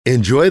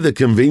Enjoy the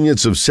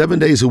convenience of 7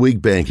 days a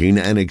week banking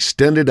and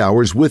extended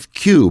hours with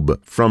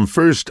Cube from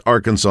First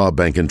Arkansas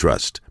Bank and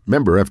Trust.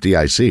 Member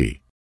FDIC.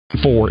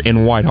 4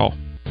 in Whitehall.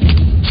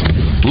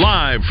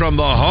 Live from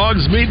the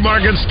Hogs Meat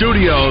Market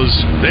Studios,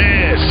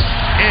 this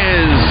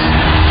is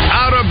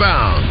Out of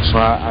Bounds.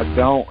 I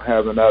don't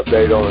have an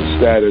update on his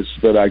status,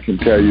 but I can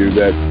tell you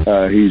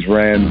that he's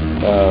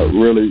ran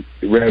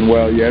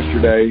well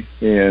yesterday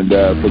and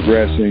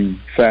progressing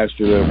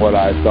faster than what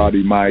I thought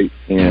he might.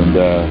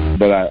 And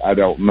but I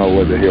don't know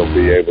whether he'll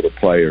be able to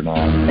play or not.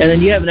 And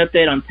then you have an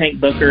update on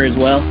Tank Booker as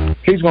well.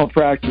 He's going to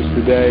practice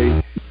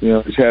today. You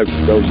know,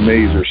 those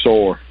knees are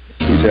sore.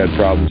 He's had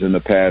problems in the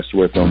past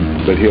with them,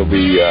 but he'll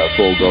be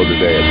full go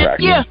today at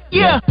practice.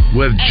 Yeah.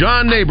 With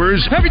John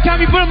Neighbors. Every time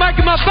you put a mic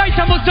in my face,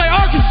 I'm going to say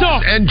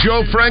Arkansas. And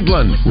Joe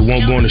Franklin. We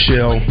won't go in the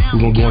shell.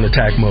 We're going to go in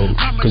attack mode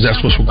because that's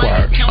what's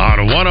required.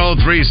 On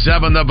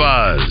 103.7 The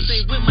Buzz.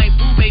 With my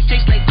boo babe,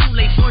 tastes like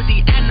Kool-Aid for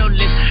the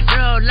analyst.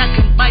 Girl, I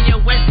can buy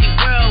your Westie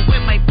world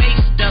with my base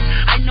stuff.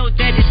 I know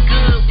that it's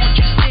good. Won't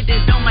you sit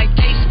it on my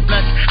taste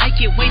buds? I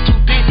get way too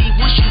petty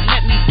once you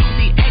let me do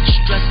the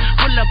extras.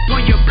 Pull up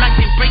on your block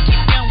and break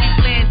it down. We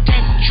playing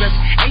Tetris.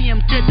 AM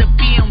to the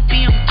PM,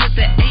 PM to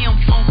the AM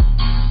phone.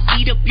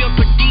 Eat up your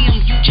per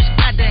diem, you just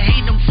gotta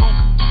hate them phone.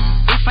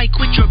 If I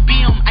quit your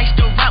BM, I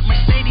still rock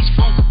Mercedes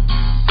phone.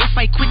 If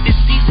I quit this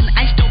season,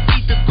 I still be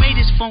the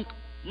greatest funk.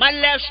 My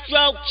left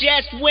stroke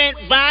just went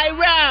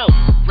viral.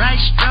 Right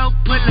stroke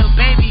put a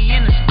baby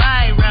in a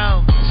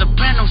spiral.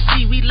 Soprano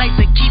C, we like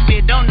to keep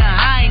it on the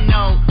high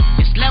note.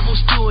 It's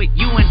levels to it,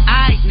 you and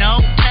I know.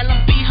 Tell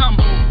them be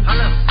humble.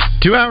 Hold up.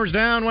 2 hours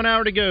down, 1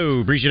 hour to go.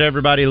 Appreciate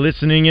everybody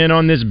listening in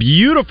on this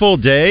beautiful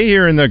day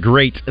here in the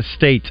great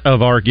state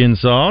of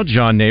Arkansas.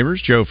 John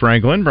Neighbors, Joe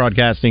Franklin,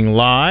 broadcasting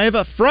live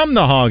from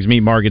the Hogs Meat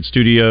Market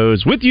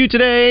Studios with you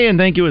today. And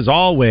thank you, as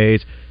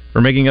always,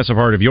 for making us a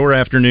part of your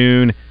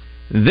afternoon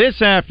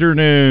this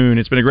afternoon.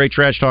 It's been a great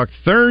Trash Talk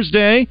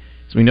Thursday.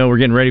 As we know, we're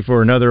getting ready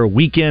for another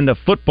weekend of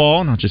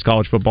football, not just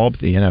college football,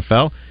 but the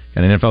NFL.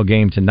 Got an NFL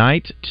game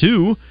tonight,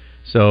 too.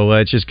 So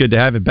it's just good to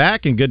have it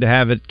back and good to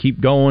have it keep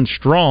going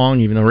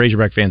strong, even though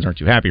Razorback fans aren't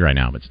too happy right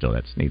now. But still,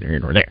 that's neither here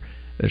nor there.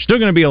 There's still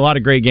going to be a lot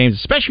of great games,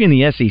 especially in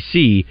the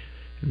SEC.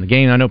 And the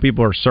game I know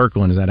people are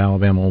circling is that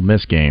Alabama-Ole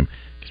Miss game,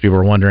 because people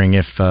are wondering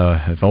if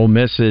Ole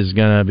Miss is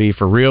going to be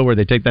for real where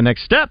they take the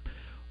next step,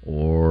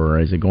 or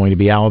is it going to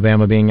be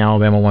Alabama being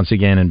Alabama once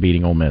again and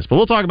beating Ole Miss? But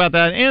we'll talk about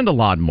that and a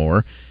lot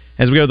more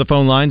as we go to the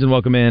phone lines and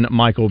welcome in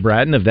Michael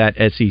Bratton of That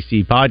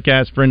SEC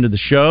Podcast, friend of the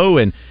show.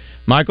 And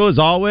Michael, as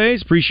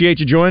always, appreciate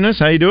you joining us.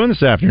 How you doing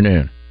this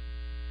afternoon?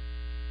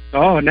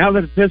 Oh, now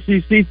that it's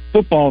SEC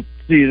football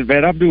season,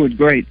 man, I'm doing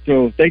great.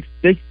 So thanks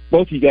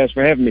both of you guys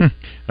for having me.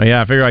 Oh,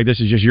 yeah, I figure like this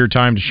is just your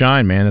time to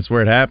shine, man. That's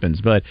where it happens.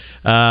 But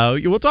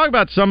we'll talk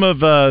about some of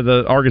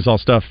the Arkansas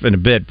stuff in a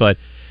bit. But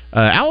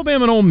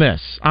Alabama and Ole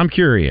Miss, I'm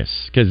curious,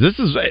 because this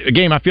is a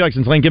game I feel like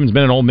since Lane Kiffin's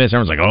been in Ole Miss,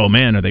 everyone's like, oh,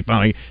 man, are they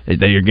finally he's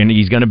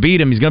going to beat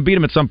him. He's going to beat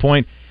him at some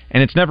point,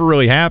 and it's never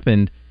really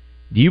happened.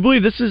 Do you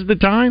believe this is the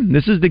time?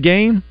 This is the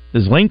game?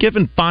 Does Lane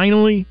Kiffin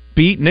finally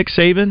beat Nick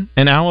Saban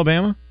and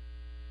Alabama?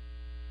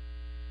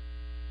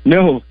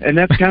 No, and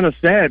that's kind of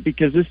sad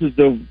because this is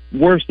the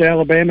worst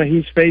Alabama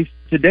he's faced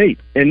to date,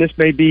 and this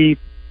may be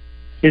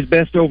his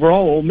best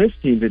overall Ole Miss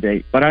team to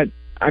date. But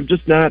I'm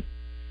just not.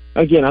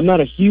 Again, I'm not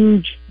a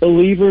huge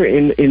believer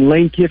in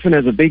Lane Kiffin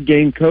as a big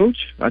game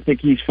coach. I think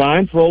he's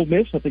fine for Ole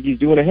Miss. I think he's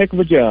doing a heck of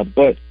a job,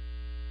 but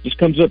just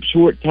comes up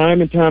short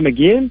time and time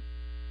again.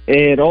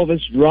 And all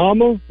this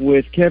drama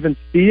with Kevin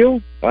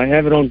Steele, I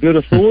have it on good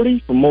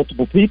authority from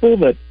multiple people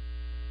that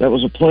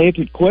was a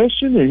planted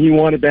question, and he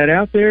wanted that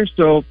out there.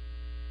 So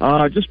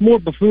just more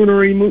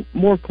buffoonery,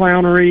 more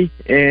clownery,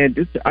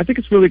 and I think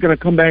it's really going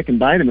to come back and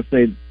bite him if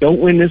they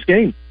don't win this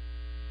game.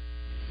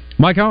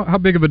 Mike, how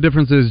big of a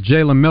difference is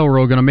Jalen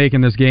Milroe going to make in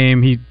this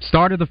game? He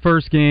started the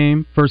first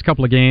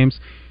couple of games,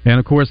 and,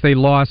 of course, they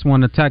lost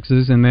one to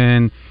Texas, and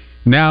then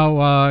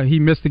now he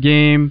missed the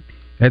game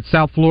at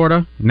South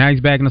Florida. Now he's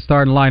back in the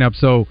starting lineup.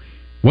 So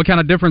what kind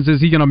of difference is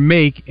he going to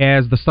make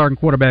as the starting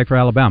quarterback for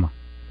Alabama?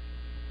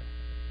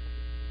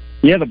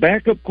 Yeah, the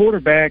backup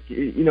quarterback,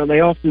 you know,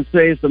 they often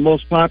say is the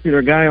most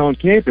popular guy on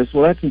campus.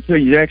 Well, that's until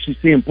you actually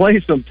see him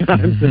play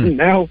sometimes. Mm-hmm. And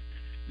now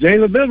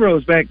Jalen Milroe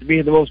is back to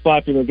being the most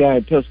popular guy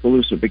in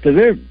Tuscaloosa because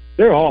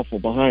they're awful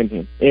behind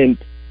him. And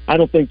I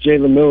don't think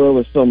Jalen Milroe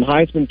is some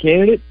Heisman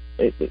candidate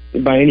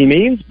by any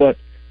means, but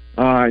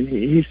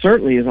he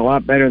certainly is a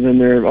lot better than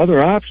their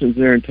other options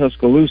there in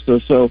Tuscaloosa.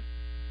 So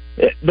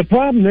the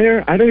problem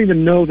there, I don't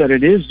even know that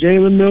it is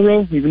Jalen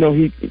Milroe, even though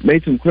he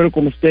made some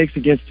critical mistakes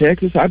against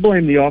Texas. I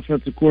blame the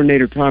offensive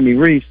coordinator, Tommy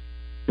Rees,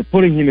 for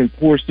putting him in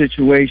poor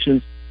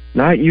situations,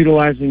 not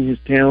utilizing his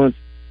talents,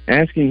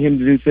 asking him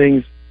to do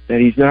things that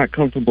he's not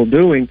comfortable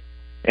doing,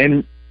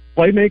 and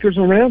playmakers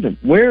around him.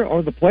 Where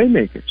are the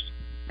playmakers?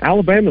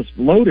 Alabama's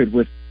loaded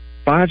with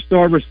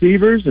five-star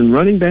receivers and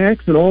running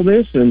backs and all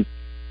this, and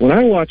when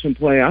I watch them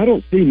play, I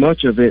don't see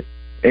much of it.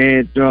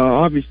 And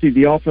obviously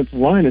the offensive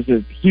line is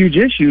a huge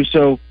issue,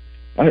 so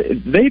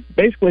they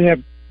basically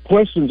have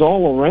questions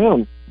all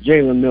around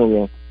Jalen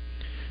Milroe.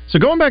 So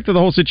going back to the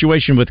whole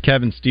situation with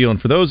Kevin Steele,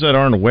 and for those that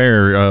aren't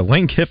aware,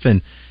 Lane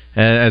Kiffin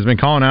has been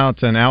calling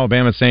out in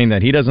Alabama saying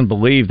that he doesn't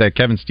believe that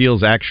Kevin Steele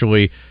is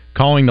actually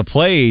calling the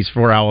plays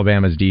for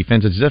Alabama's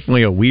defense. It's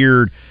definitely a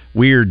weird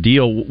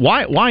deal.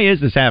 Why is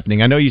this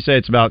happening? I know you say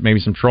it's about maybe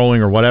some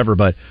trolling or whatever,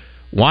 but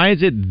why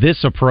is it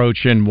this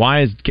approach, and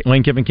why is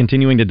Lane Kiffin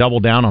continuing to double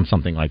down on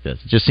something like this?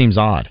 It just seems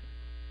odd.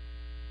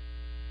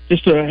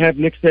 Just to have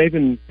Nick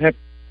Saban have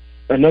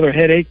another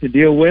headache to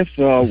deal with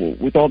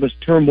all this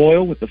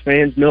turmoil, with the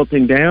fans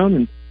melting down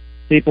and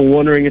people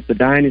wondering if the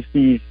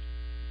dynasty's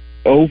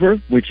over,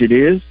 which it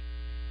is.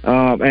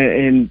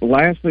 And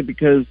lastly,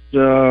 because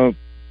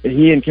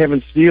he and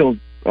Kevin Steele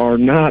are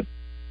not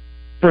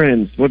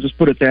friends. We'll just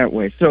put it that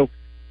way. So,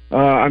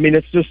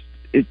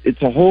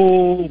 it's a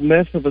whole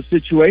mess of a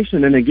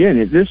situation. And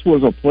again, this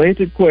was a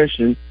planted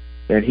question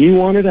that he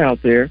wanted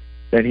out there,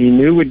 that he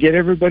knew would get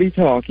everybody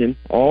talking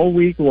all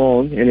week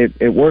long, and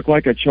it worked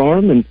like a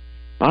charm. And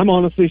I'm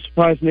honestly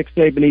surprised Nick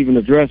Saban even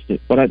addressed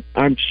it. But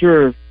I'm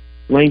sure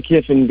Lane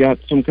Kiffin got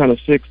some kind of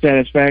sick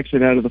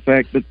satisfaction out of the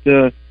fact that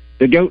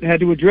the GOAT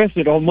had to address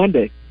it on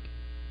Monday.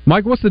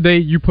 Mike, what's the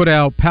date you put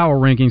out power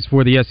rankings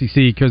for the SEC?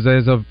 Because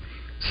as of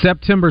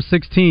September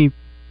 16th,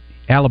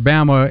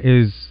 Alabama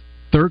is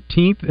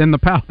 13th in the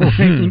power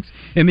rankings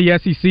in the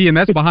SEC, and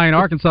that's behind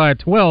Arkansas at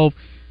 12.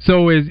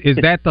 So is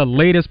that the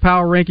latest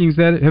power rankings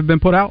that have been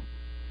put out?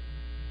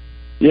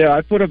 Yeah,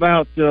 I put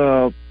about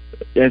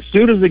as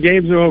soon as the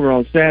games are over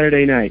on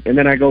Saturday night, and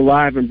then I go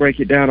live and break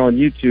it down on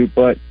YouTube.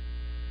 But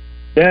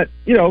that,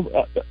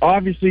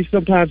 obviously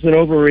sometimes an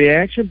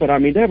overreaction, but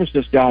that was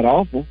just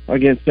god-awful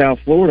against South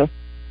Florida.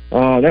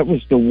 That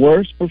was the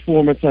worst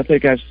performance I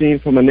think I've seen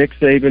from a Nick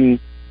Saban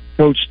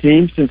coach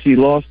team since he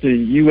lost to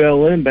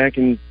ULM back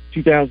in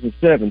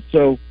 2007.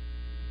 So,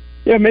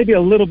 yeah, maybe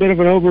a little bit of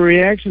an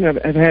overreaction.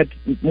 I've had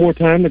more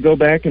time to go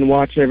back and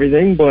watch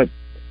everything, but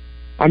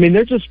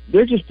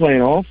they're just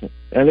playing awful.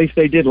 At least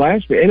they did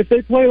last week. And if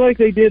they play like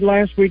they did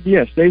last week,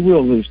 yes, they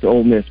will lose to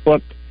Ole Miss.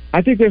 But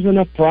I think there's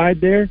enough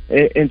pride there,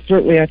 and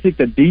certainly I think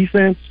the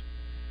defense.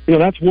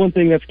 That's one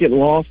thing that's getting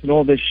lost in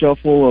all this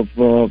shuffle of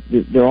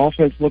their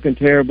offense looking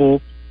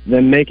terrible,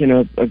 them making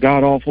a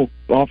god-awful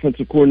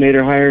offensive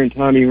coordinator hire in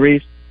Tommy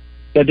Rees.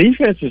 The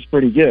defense is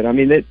pretty good.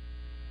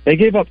 They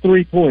gave up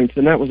 3 points,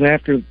 and that was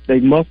after they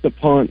muffed a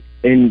punt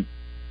and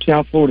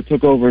South Florida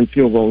took over in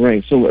field goal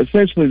range. So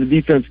essentially the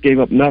defense gave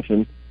up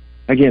nothing.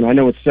 Again, I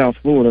know it's South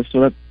Florida,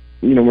 so that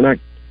we're not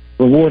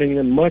rewarding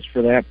them much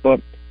for that,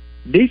 but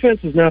defense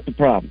is not the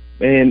problem.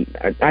 And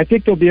I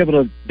think they'll be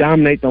able to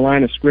dominate the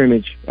line of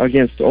scrimmage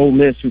against Ole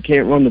Miss, who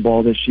can't run the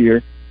ball this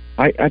year.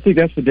 I think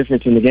that's the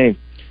difference in the game.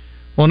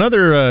 Well,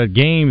 another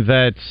game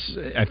that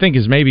I think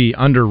is maybe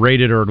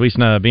underrated, or at least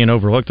not being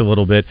overlooked a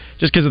little bit,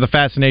 just because of the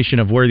fascination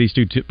of where these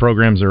two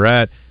programs are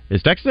at,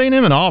 is Texas A&M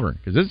and Auburn,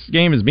 because this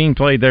game is being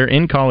played there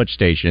in College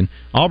Station.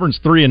 Auburn's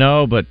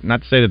 3-0, but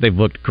not to say that they've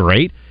looked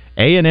great.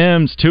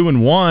 A&M's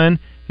 2-1.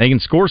 They can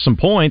score some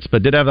points,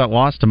 but did have that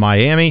loss to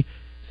Miami.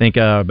 I think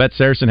Bet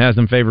Saracen has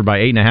them favored by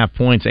 8.5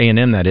 points,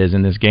 A&M that is,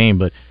 in this game.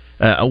 But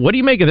what do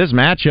you make of this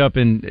matchup,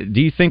 and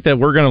do you think that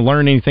we're going to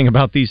learn anything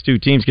about these two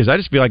teams? Because I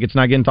just feel like it's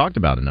not getting talked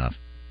about enough.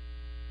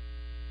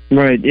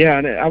 Right, yeah,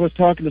 and I was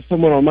talking to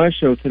someone on my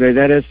show today,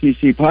 that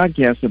SEC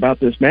podcast, about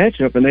this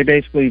matchup, and they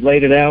basically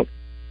laid it out,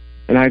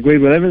 and I agreed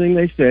with everything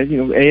they said.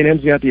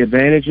 A&M's got the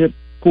advantage at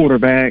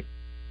quarterback,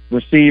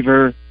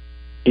 receiver,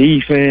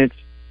 defense.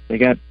 They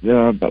got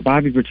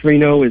Bobby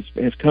Petrino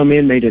has come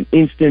in, made an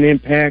instant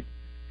impact.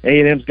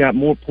 A&M's got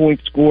more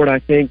points scored, I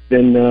think,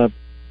 than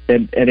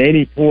at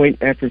any point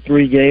after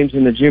 3 games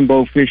in the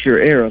Jimbo Fisher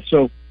era.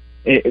 So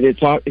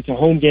it's a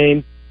home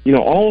game.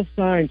 All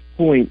signs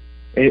point,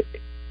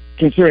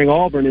 considering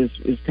Auburn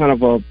is kind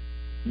of a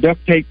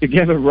duct taped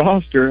together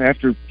roster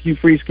after Hugh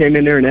Freeze came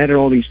in there and added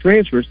all these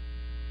transfers.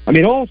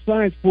 All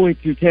signs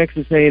point to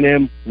Texas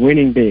A&M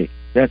winning big.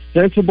 That's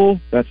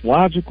sensible. That's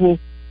logical.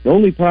 The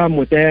only problem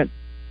with that,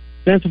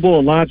 sensible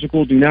and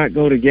logical do not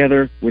go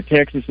together with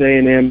Texas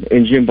A&M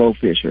and Jimbo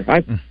Fisher.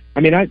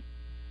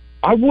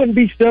 I wouldn't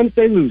be stunned if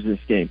they lose this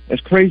game.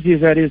 As crazy as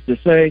that is to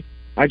say,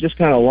 I just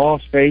kind of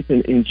lost faith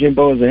in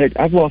Jimbo as a head.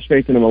 I've lost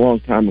faith in him a long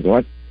time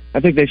ago. I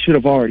think they should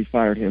have already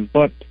fired him.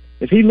 But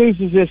if he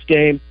loses this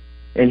game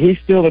and he's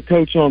still the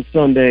coach on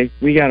Sunday,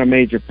 we got a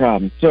major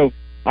problem. So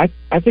I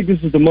think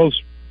this is the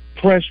most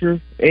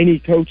pressure any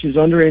coach is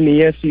under in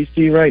the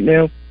SEC right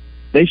now.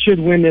 They should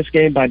win this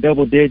game by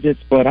double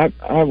digits, but I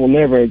will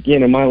never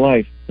again in my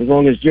life, as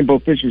long as Jimbo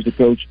Fisher's the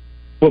coach,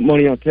 put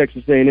money on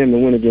Texas A&M to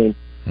win a game.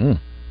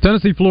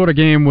 Tennessee-Florida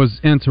game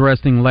was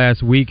interesting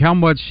last week. How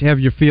much have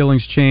your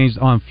feelings changed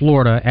on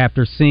Florida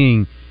after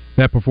seeing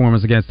that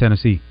performance against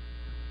Tennessee?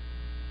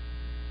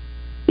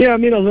 Yeah, a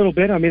little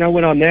bit. I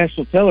went on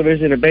national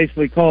television and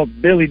basically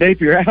called Billy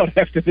Napier out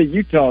after the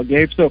Utah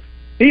game, so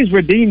he's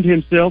redeemed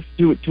himself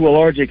to a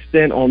large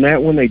extent on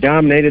that one. They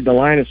dominated the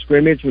line of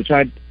scrimmage, which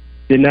I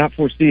did not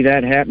foresee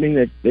that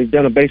happening. They've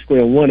done basically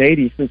a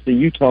 180 since the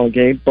Utah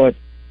game. But,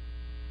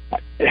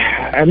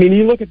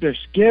 you look at their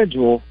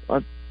schedule.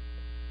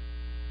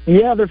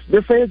 Yeah,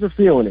 their fans are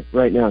feeling it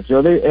right now,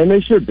 Joe.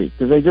 They should be,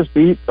 because they just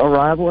beat a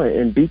rival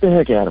and beat the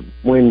heck out of them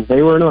when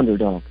they were an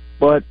underdog.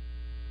 But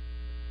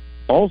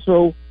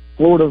also,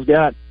 Florida's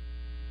got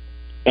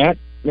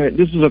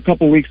this is a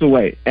couple weeks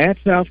away, at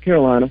South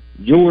Carolina,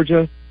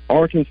 Georgia,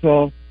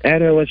 Arkansas,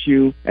 at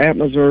LSU, at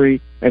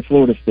Missouri, and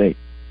Florida State.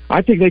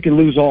 I think they could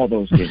lose all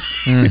those games.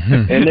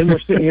 And then we're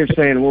sitting here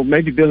saying, well,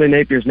 maybe Billy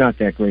Napier's not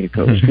that great a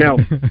coach. Now,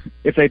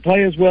 if they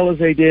play as well as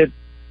they did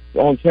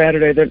on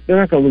Saturday, they're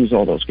not going to lose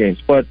all those games.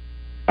 But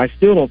I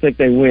still don't think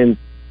they win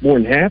more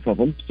than half of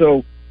them.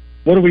 So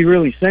what are we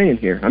really saying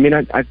here? I mean,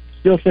 I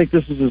still think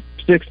this is a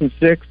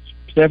 6-6,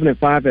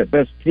 7-5 at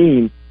best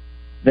team.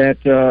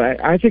 That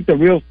I think the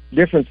real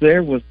difference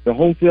there was the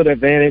home field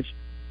advantage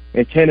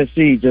and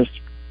Tennessee just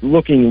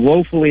looking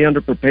woefully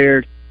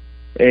underprepared.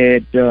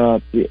 And,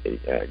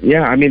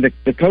 I mean,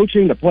 the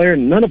coaching, the player,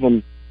 none of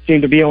them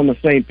seemed to be on the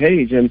same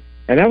page. And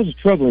that was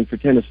troubling for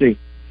Tennessee.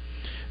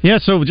 Yeah,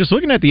 so just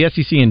looking at the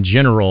SEC in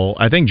general,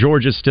 I think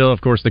Georgia's still, of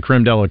course, the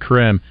creme de la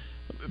creme.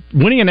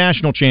 Winning a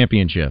national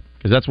championship,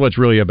 because that's what it's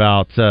really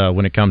about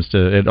when it comes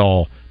to it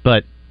all.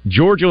 But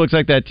Georgia looks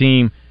like that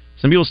team.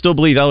 Some people still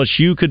believe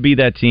LSU could be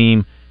that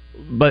team.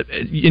 But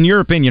in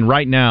your opinion,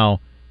 right now,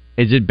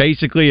 is it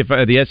basically if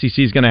the SEC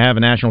is going to have a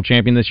national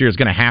champion this year, it's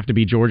going to have to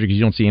be Georgia because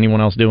you don't see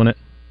anyone else doing it?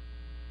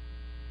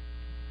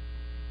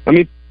 I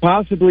mean,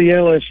 possibly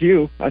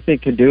LSU, I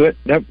think, could do it.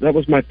 That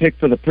was my pick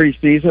for the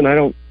preseason.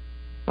 I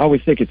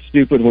always think it's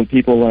stupid when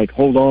people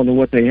hold on to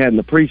what they had in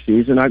the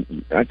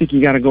preseason. I think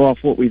you got to go off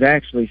what we've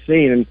actually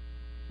seen. And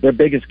their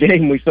biggest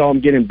game, we saw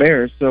them get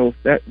embarrassed. So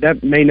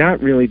that may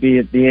not really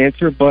be the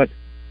answer, but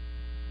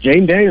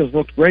Jane Daniels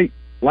looked great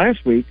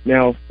last week.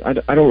 Now, I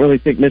don't really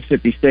think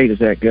Mississippi State is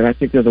that good. I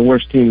think they're the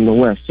worst team in the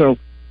West. So,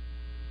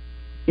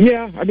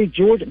 yeah, I mean,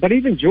 Georgia, but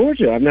even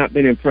Georgia I've not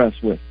been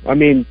impressed with. I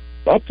mean,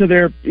 up to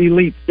their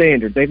elite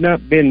standard. They've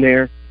not been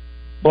there,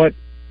 but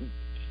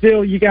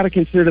still, you got to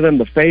consider them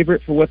the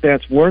favorite for what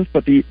that's worth.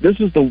 But this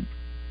is the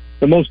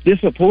most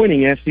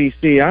disappointing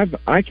SEC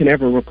I can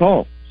ever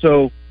recall.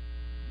 So,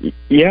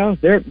 yeah,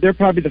 they're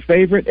probably the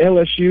favorite.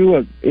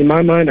 LSU, in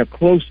my mind, a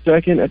close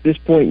second at this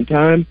point in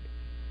time.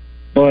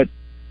 But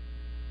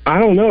I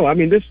don't know. I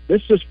mean,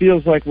 this just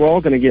feels like we're all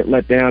going to get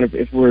let down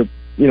if we're,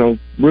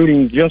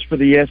 rooting just for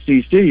the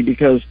SEC,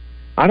 because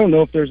I don't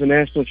know if there's a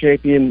national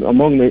champion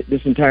among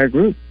this entire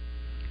group.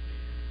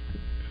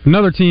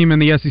 Another team in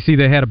the SEC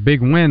that had a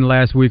big win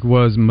last week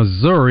was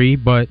Missouri,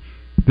 but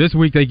this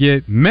week they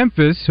get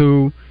Memphis,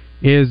 who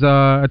is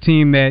a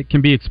team that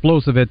can be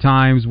explosive at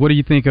times. What do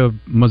you think of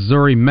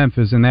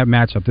Missouri-Memphis in that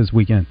matchup this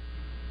weekend?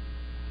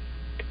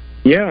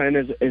 Yeah, and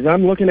as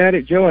I'm looking at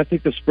it, Joe, I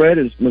think the spread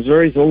is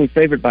Missouri's only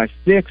favored by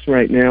 6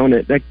 right now, and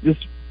this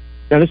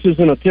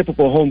isn't a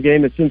typical home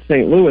game. It's in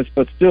St. Louis,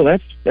 but still,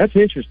 that's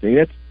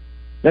interesting.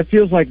 That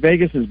feels like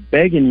Vegas is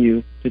begging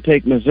you to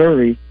take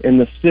Missouri in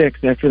the 6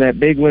 after that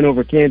big win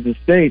over Kansas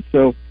State.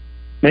 So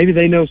maybe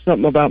they know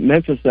something about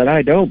Memphis that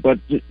I don't. But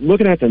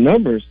looking at the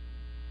numbers,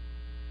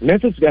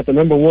 Memphis got the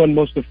number 1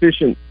 most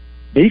efficient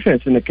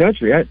defense in the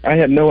country. I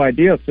had no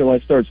idea until I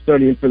started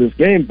studying for this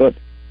game, but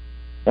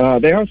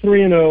they are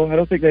 3-0. I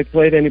don't think they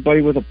played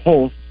anybody with a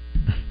pulse,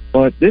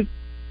 but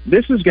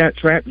this has got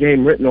trap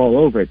game written all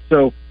over it.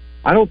 So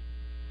I don't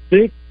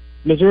think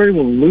Missouri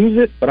will lose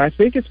it, but I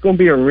think it's going to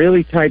be a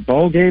really tight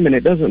ball game, and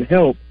it doesn't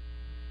help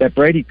that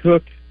Brady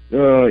Cook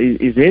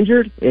is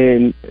injured,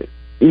 and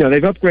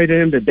they've upgraded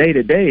him to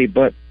day-to-day,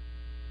 but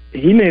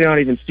he may not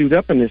even suit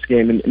up in this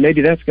game, and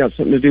maybe that's got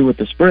something to do with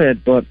the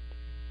spread. But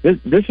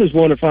this is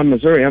one, if I'm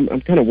Missouri,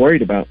 I'm kind of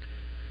worried about.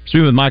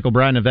 Speaking with Michael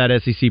Bratton of that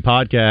SEC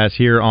podcast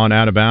here on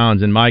Out of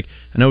Bounds. And, Mike,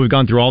 I know we've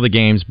gone through all the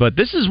games, but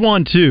this is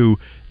one, too,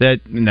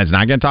 that's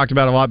not getting talked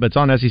about a lot, but it's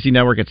on SEC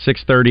Network at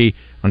 6:30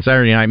 on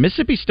Saturday night.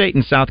 Mississippi State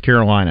and South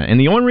Carolina. And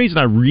the only reason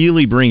I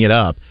really bring it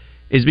up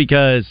is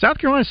because South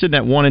Carolina's sitting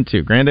at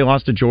 1-2. Granted, they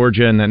lost to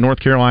Georgia in that North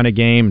Carolina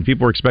game, and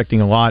people were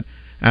expecting a lot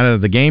out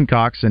of the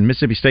Gamecocks, and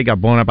Mississippi State got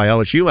blown up by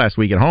LSU last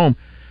week at home.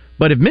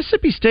 But if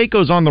Mississippi State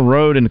goes on the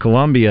road in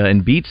Columbia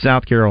and beats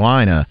South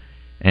Carolina,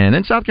 and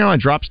then South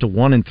Carolina drops to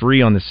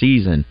 1-3 on the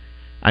season,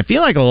 I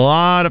feel like a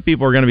lot of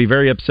people are going to be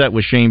very upset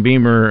with Shane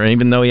Beamer,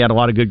 even though he had a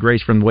lot of good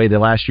grace from the way the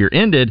last year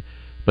ended.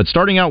 But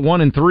starting out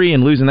 1-3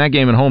 and losing that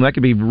game at home, that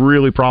could be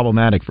really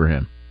problematic for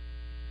him.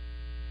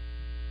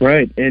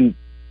 Right, and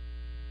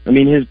I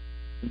mean his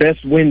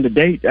best win to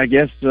date, I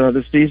guess,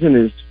 this season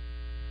is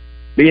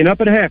being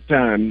up at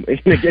halftime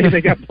in a game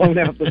they got blown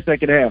out the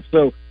second half.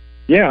 So,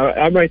 yeah,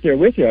 I'm right there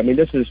with you. I mean,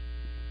 this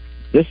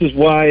is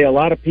why a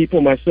lot of people,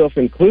 myself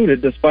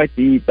included, despite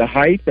the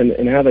hype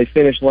and how they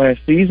finished last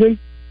season,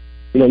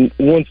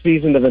 one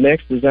season to the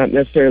next does not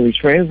necessarily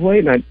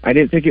translate, and I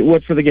didn't think it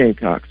would for the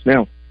Gamecocks.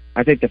 Now,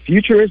 I think the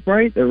future is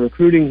bright. They're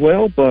recruiting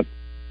well, but,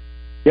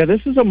 yeah,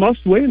 this is a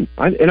must-win,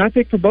 and I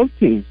think for both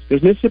teams,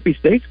 because Mississippi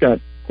State's got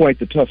quite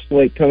the tough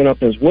slate coming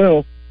up as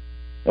well.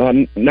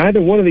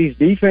 Neither one of these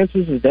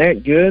defenses is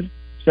that good.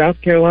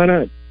 South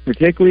Carolina,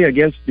 particularly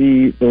against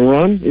the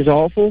run, is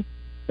awful.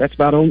 That's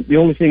about the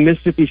only thing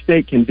Mississippi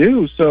State can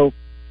do. So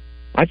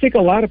I think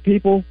a lot of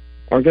people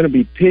are going to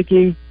be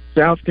picking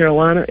South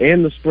Carolina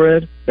and the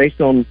spread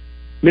based on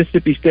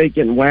Mississippi State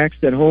getting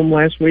waxed at home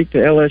last week to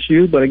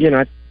LSU. But again,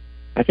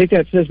 I think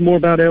that says more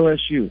about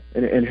LSU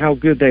and how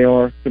good they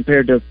are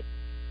compared to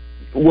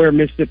where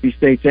Mississippi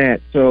State's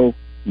at. So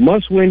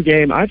must-win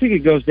game. I think it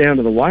goes down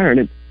to the wire,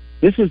 and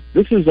this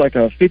is like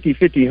a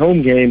 50-50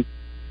 home game.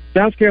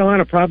 South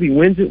Carolina probably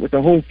wins it with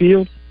the home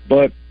field,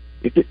 but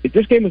if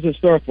this game was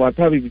historical, I'd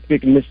probably be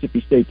picking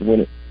Mississippi State to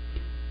win it.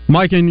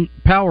 Mike, in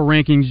power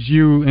rankings,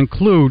 you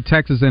include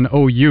Texas and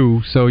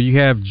OU, so you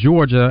have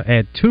Georgia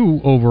at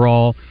 2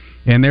 overall,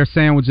 and they're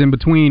sandwiched in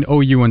between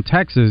OU and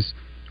Texas.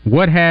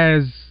 What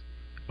has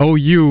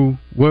OU,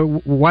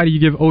 why do you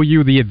give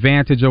OU the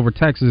advantage over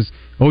Texas?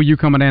 OU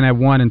coming in at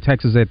 1 and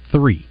Texas at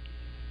 3.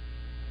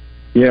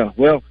 Yeah,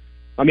 well,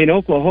 I mean,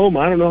 Oklahoma,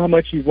 I don't know how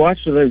much you've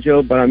watched of them,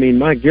 Joe, but I mean,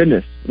 my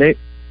goodness.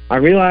 I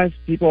realize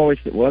people always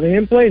say, well, they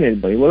haven't played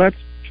anybody. Well, that's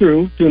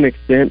true to an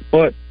extent,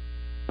 but,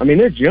 I mean,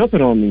 they're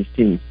jumping on these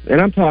teams. And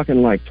I'm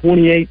talking like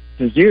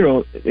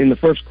 28-0 in the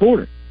first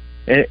quarter.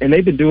 And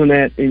they've been doing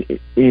that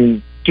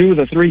in 2 of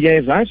the 3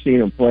 games I've seen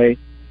them play.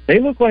 They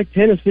look like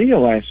Tennessee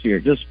last year,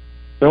 just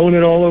throwing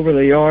it all over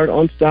the yard,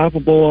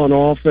 unstoppable on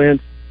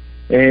offense,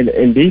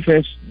 and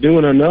defense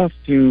doing enough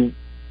to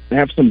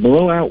have some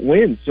blowout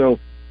wins. So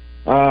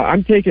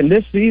I'm taking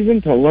this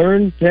season to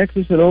learn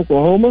Texas and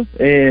Oklahoma,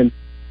 and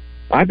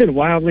I've been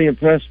wildly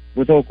impressed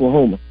with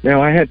Oklahoma.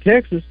 Now, I had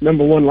Texas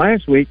number 1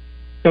 last week,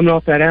 coming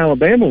off that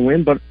Alabama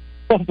win, but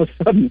all of a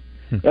sudden,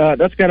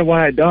 that's kind of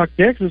why I docked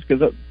Texas,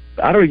 because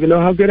I don't even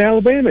know how good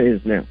Alabama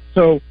is now.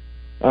 So,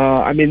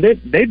 I mean,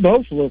 they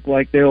both look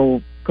like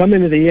they'll come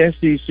into the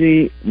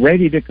SEC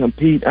ready to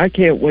compete. I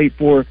can't wait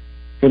for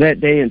that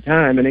day and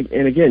time. And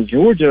again,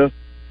 Georgia,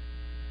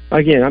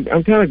 again,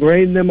 I'm kind of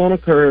grading them on a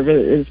curve.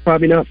 It's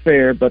probably not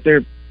fair, but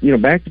they're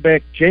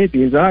back-to-back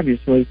champions.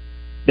 Obviously,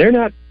 they're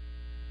not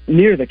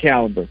near the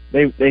caliber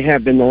they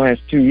have been the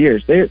last 2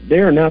 years. They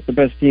are not the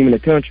best team in the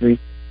country,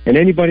 and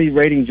anybody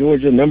rating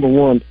Georgia number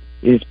 1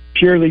 is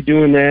purely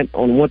doing that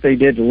on what they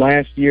did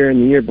last year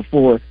and the year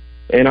before.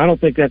 And I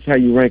don't think that's how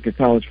you rank a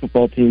college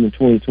football team in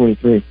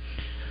 2023.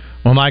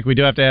 Well, Mike, we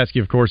do have to ask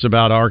you, of course,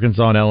 about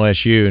Arkansas and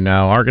LSU.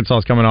 Now, Arkansas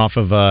is coming off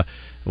of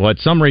what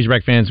some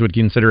Razorback fans would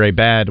consider a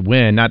bad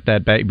win. Not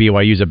that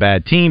BYU's a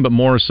bad team, but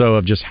more so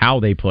of just how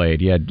they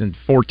played. You had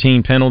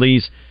 14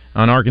 penalties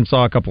on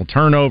Arkansas, a couple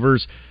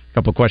turnovers, a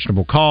couple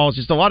questionable calls,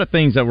 just a lot of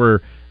things that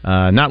were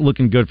not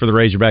looking good for the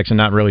Razorbacks and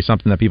not really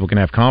something that people can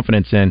have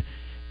confidence in.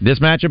 This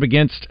matchup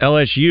against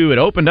LSU, it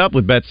opened up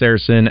with Bet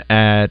Saracen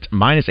at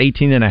minus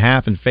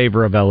 18.5 in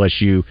favor of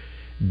LSU.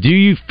 Do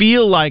you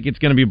feel like it's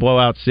going to be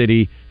blowout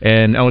city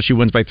and LSU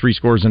wins by 3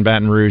 scores in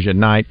Baton Rouge at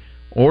night?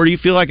 Or do you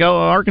feel like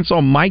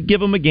Arkansas might give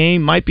them a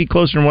game, might be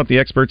closer than what the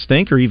experts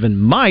think, or even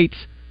might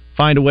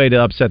find a way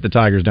to upset the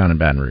Tigers down in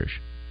Baton Rouge?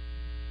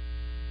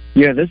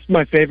 Yeah, this is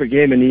my favorite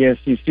game in the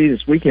SEC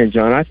this weekend,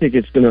 John. I think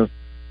it's going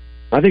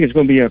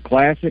to be a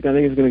classic. I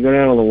think it's going to go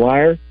down on the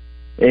wire.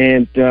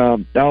 And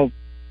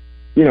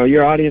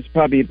your audience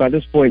probably by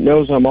this point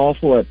knows I'm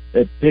awful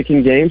at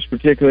picking games,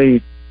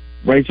 particularly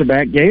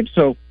Razorback games.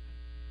 So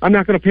I'm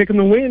not going to pick them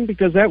to win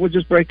because that would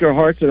just break their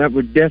hearts and that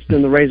would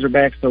destine the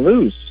Razorbacks to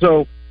lose.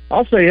 So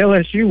I'll say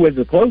LSU wins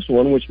a close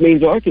one, which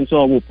means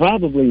Arkansas will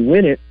probably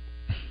win it.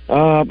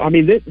 I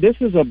mean, this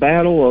is a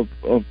battle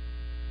of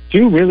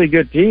 2 really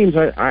good teams.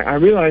 I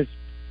realize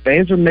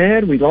fans are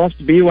mad. We lost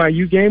the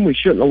BYU game. We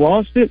shouldn't have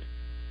lost it.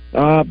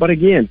 But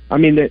again, I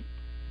mean, the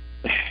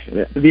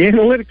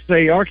analytics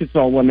say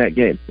Arkansas won that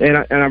game. And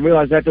I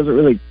realize that doesn't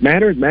really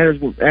matter. It matters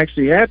what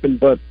actually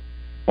happened. But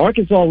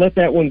Arkansas let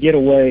that one get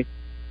away.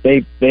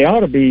 They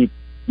ought to be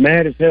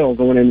mad as hell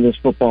going into this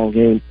football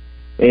game.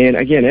 And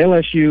again,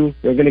 LSU,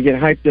 they're going to get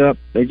hyped up.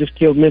 They just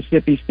killed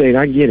Mississippi State.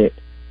 I get it.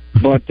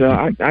 But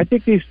I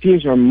think these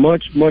teams are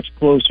much, much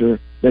closer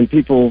than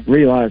people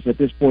realize at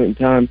this point in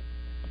time.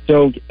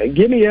 So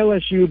give me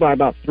LSU by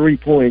about 3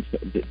 points.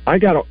 I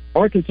got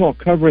Arkansas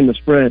covering the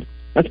spread.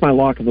 That's my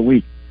lock of the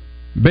week.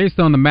 Based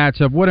on the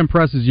matchup, what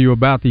impresses you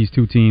about these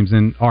 2 teams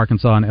in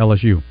Arkansas and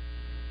LSU?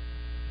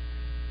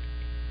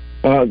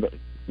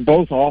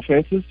 Both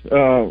offenses.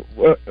 Not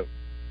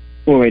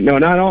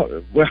all.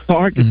 Well,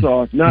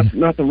 Arkansas, not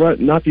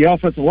the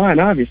offensive line,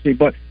 obviously,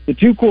 but the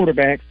 2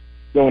 quarterbacks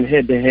going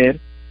head to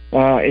head.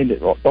 And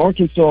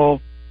Arkansas,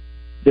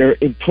 they're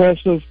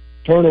impressive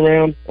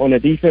turnaround on the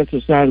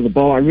defensive side of the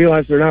ball. I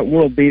realize they're not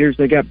world beaters.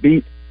 They got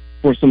beat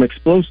for some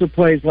explosive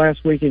plays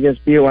last week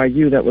against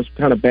BYU. That was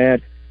kind of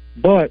bad,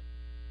 but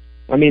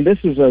I mean, this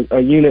is a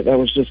unit that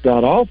was just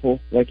god-awful,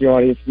 like your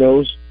audience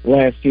knows,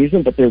 last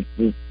season, but they're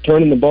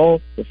turning the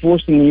ball, they're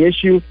forcing the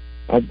issue.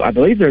 I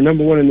believe they're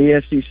number 1 in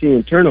the SEC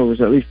in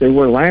turnovers, at least they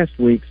were last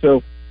week.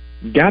 So,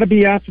 got to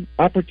be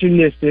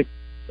opportunistic.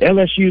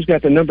 LSU's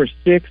got the number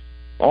 6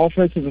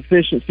 offensive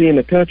efficiency in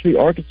the country.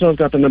 Arkansas's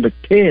got the number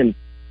 10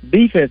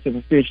 defensive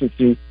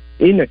efficiency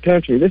in the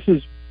country. This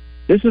is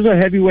a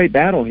heavyweight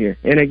battle here.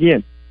 And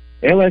again,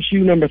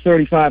 LSU number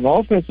 35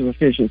 offensive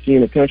efficiency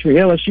in the country.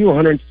 LSU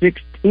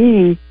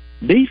 116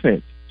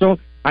 defense. So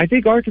I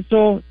think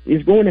Arkansas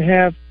is going to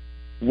have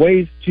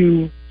ways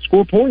to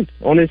score points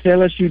on this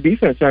LSU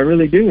defense. I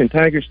really do, in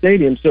Tiger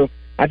Stadium. So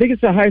I think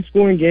it's a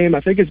high-scoring game.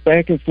 I think it's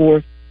back and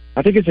forth.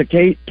 I think it's a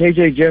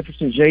KJ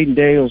Jefferson, Jaden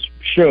Daniels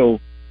show,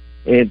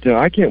 and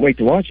I can't wait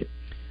to watch it.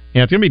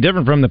 Yeah, it's going to be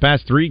different from the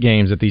past 3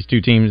 games that these two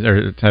teams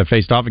have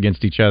faced off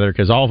against each other,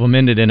 because all of them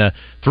ended in a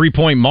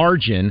 3-point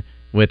margin,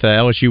 with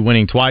LSU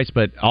winning twice,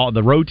 but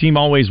the road team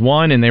always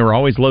won, and they were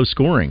always low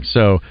scoring.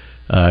 So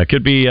it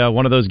could be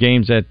one of those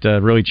games that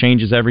really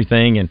changes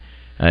everything. And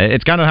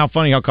it's kind of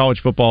how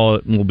college football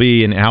will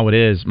be and how it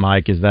is,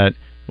 Mike, is that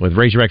with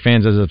Razorback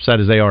fans as upset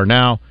as they are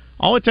now,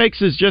 all it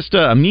takes is just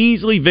a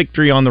measly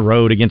victory on the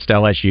road against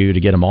LSU to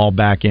get them all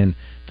back in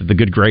to the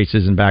good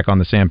graces and back on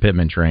the Sam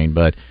Pittman train.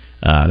 But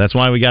that's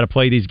why we got to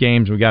play these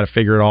games. We got to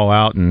figure it all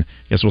out, and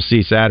I guess we'll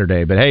see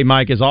Saturday. But hey,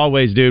 Mike, as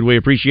always, dude, we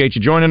appreciate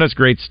you joining us.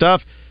 Great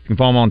stuff. You can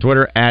follow him on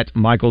Twitter at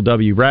Michael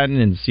W. Bratton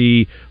and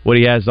see what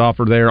he has to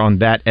offer there on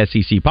That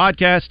SEC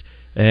Podcast.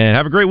 And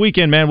have a great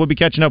weekend, man. We'll be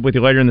catching up with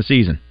you later in the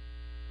season.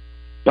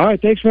 All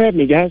right, thanks for having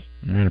me, guys.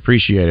 I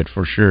appreciate it,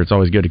 for sure. It's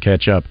always good to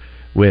catch up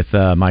with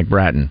Mike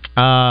Bratton.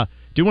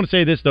 Do want to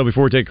say this, though,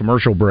 before we take a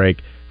commercial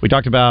break. We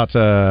talked about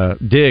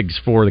Diggs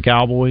for the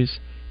Cowboys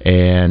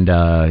and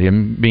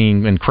him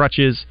being in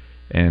crutches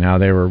and how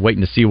they were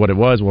waiting to see what it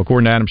was. Well,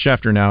 according to Adam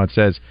Schefter now, it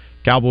says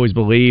Cowboys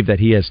believe that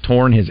he has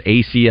torn his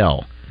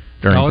ACL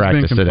during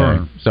practice today.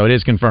 So it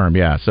is confirmed,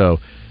 yeah. So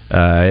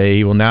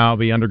he will now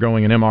be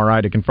undergoing an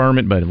MRI to confirm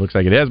it, but it looks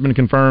like it has been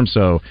confirmed.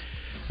 So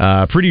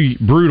pretty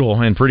brutal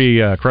and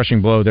pretty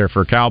crushing blow there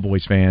for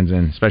Cowboys fans,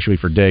 and especially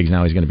for Diggs.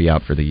 Now he's going to be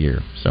out for the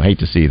year. So hate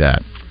to see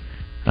that.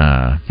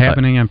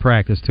 Happening in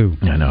practice, too.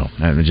 I know.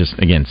 It just,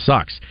 again,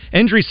 sucks.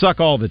 Injuries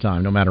suck all the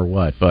time, no matter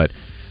what. But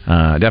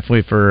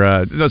definitely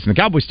listen, the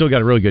Cowboys still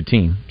got a really good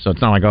team, so it's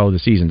not like, the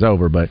season's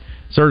over, but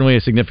certainly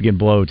a significant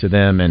blow to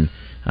them, and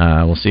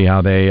we'll see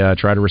how they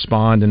try to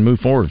respond and move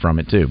forward from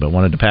it, too. But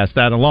wanted to pass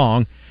that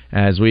along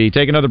as we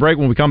take another break.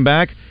 When we come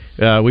back,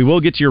 we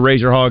will get to your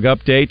Razor Hog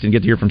update and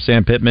get to hear from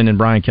Sam Pittman and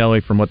Brian Kelly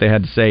from what they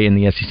had to say in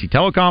the SEC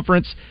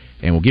teleconference,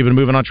 and we'll keep it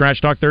moving on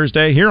Trash Talk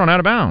Thursday here on Out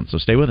of Bounds, so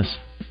stay with us.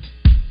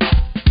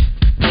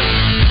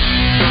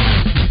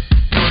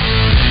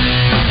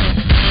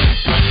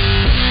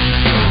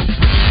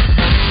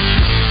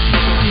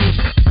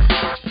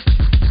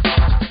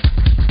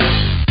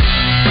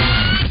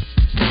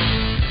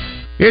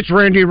 It's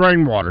Randy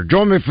Rainwater.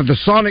 Join me for the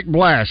Sonic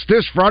Blast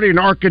this Friday in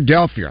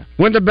Arkadelphia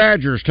when the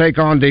Badgers take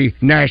on the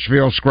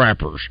Nashville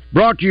Scrappers.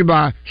 Brought to you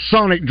by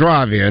Sonic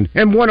Drive-In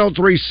and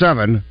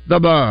 103.7 The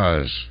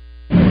Buzz.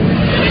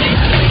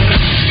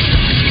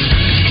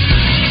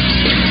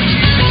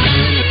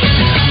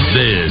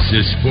 This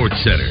is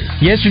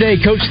SportsCenter. Yesterday,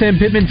 Coach Sam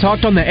Pittman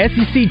talked on the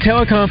SEC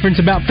teleconference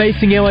about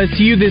facing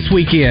LSU this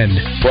weekend.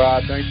 Well,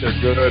 I think they're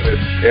good at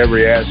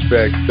every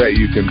aspect that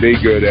you can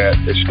be good at.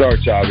 It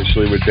starts,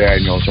 obviously, with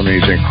Daniels. I mean,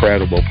 he's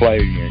incredible,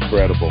 playing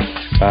incredible.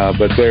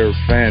 But they're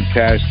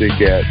fantastic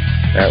at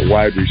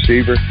wide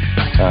receiver,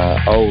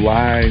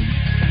 O-line,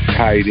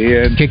 tight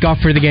end.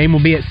 Kickoff for the game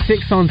will be at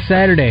 6 on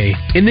Saturday.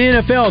 In the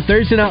NFL,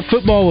 Thursday Night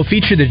Football will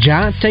feature the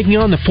Giants taking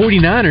on the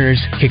 49ers.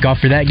 Kickoff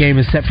for that game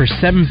is set for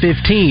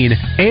 7:15.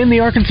 And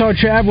the Arkansas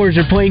Travelers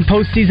are playing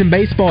postseason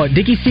baseball at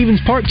Dickey-Stevens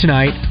Park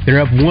tonight.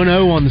 They're up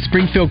 1-0 on the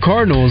Springfield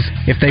Cardinals.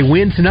 If they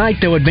win tonight,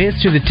 they'll advance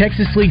to the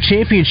Texas League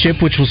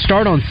Championship, which will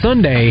start on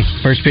Sunday.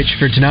 First pitch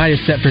for tonight is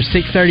set for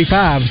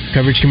 6:35.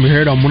 Coverage can be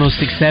heard on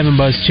 106.7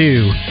 Buzz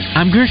 2.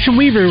 I'm Christian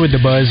Weaver with the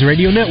Buzz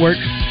Radio Network.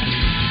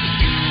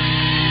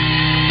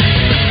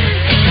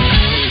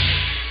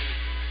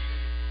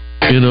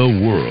 In a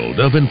world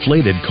of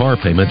inflated car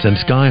payments and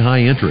sky-high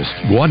interest,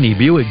 Gwatney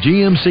Buick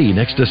GMC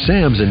next to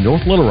Sam's in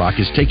North Little Rock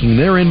is taking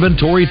their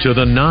inventory to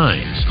the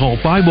nines. Call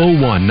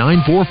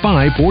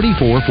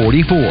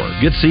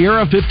 501-945-4444. Get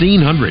Sierra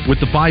 1500 with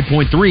the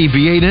 5.3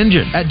 V8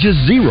 engine at just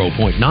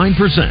 0.9%.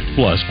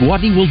 Plus,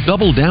 Gwatney will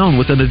double down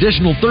with an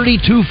additional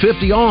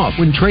 $3,250 off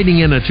when trading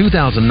in a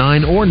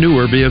 2009 or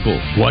newer vehicle.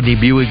 Gwatney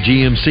Buick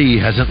GMC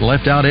hasn't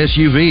left out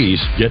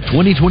SUVs. Get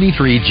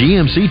 2023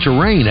 GMC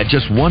Terrain at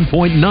just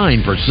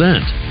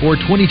 1.9%. Or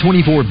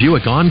 2024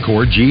 Buick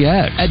Encore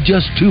GX at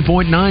just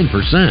 2.9%.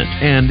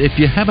 And if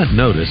you haven't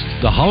noticed,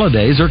 the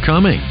holidays are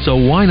coming, so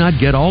why not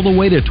get all the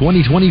way to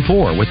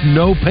 2024 with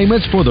no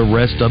payments for the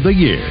rest of the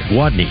year?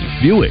 Gwatney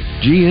Buick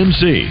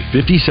GMC,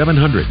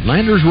 5700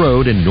 Landers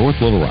Road in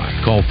North Little Rock.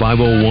 Call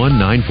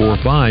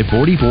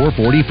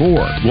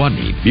 501-945-4444.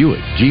 Gwatney Buick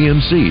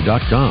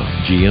GMC.com.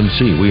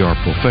 GMC, we are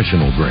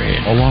professional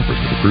grade. All offers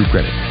with approved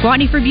credit.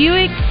 Gwatney for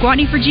Buick,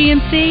 Gwatney for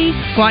GMC,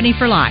 Gwatney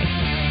for life.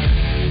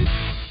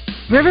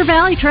 River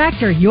Valley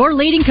Tractor, your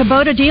leading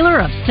Kubota dealer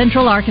of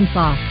Central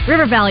Arkansas.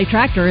 River Valley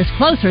Tractor is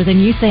closer than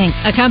you think.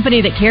 A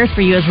company that cares for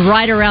you is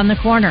right around the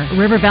corner.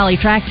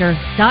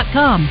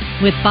 RiverValleyTractor.com.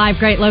 With 5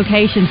 great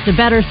locations to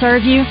better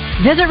serve you,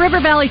 visit River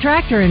Valley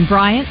Tractor in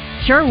Bryant,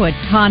 Sherwood,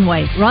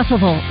 Conway,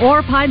 Russellville,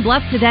 or Pine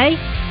Bluff today,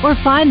 or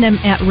find them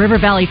at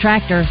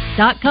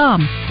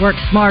RiverValleyTractor.com. Work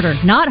smarter,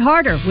 not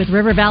harder with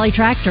River Valley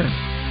Tractor.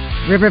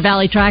 River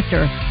Valley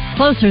Tractor,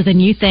 closer than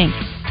you think.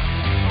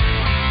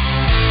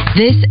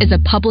 This is a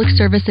public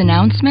service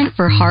announcement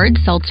for hard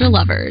seltzer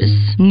lovers.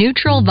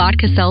 Neutral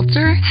Vodka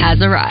Seltzer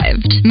has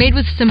arrived. Made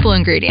with simple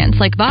ingredients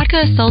like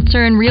vodka,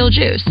 seltzer, and real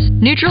juice.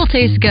 Neutral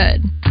tastes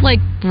good. Like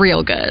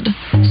real good.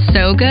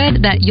 So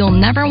good that you'll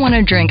never want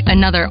to drink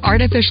another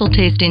artificial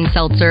tasting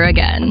seltzer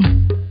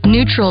again.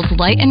 Neutral's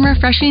light and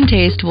refreshing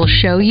taste will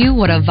show you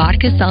what a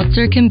vodka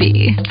seltzer can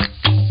be.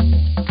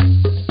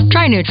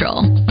 Try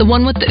Neutral, the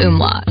one with the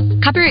umlaut.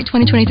 Copyright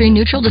 2023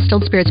 Neutral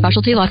Distilled Spirit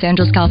Specialty, Los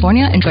Angeles,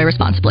 California. Enjoy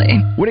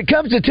responsibly. When it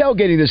comes to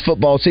tailgating this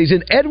football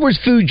season, Edwards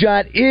Food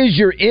Giant is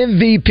your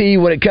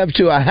MVP when it comes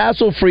to a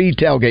hassle-free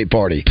tailgate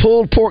party.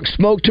 Pulled pork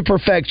smoked to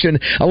perfection,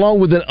 along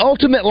with an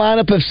ultimate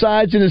lineup of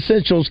sides and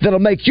essentials that'll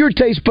make your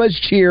taste buds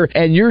cheer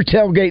and your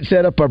tailgate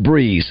setup a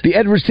breeze. The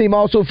Edwards team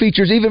also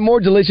features even more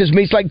delicious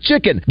meats like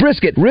chicken,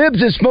 brisket,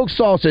 ribs, and smoked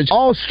sausage,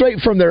 all straight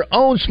from their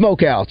own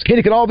smokehouse. And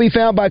it can all be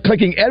found by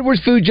clicking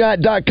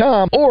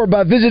edwardsfoodgiant.com or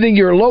by visiting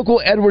your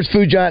local Edwards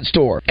Food Giant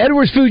store.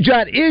 Edwards Food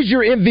Giant is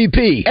your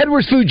MVP.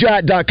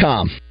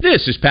 edwardsfoodgiant.com.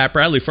 This is Pat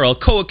Bradley for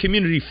Alcoa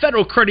Community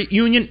Federal Credit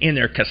Union in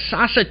their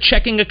Kasasa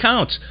checking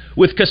accounts.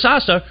 With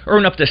Kasasa,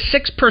 earn up to 6%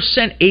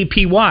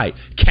 APY,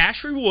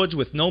 cash rewards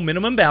with no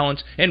minimum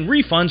balance, and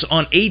refunds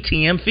on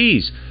ATM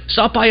fees.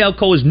 Stop by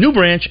Alcoa's new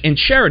branch in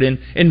Sheridan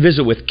and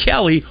visit with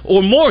Kelly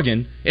or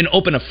Morgan and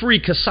open a free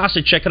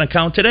Kasasa checking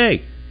account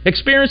today.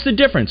 Experience the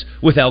difference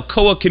with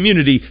Alcoa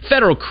Community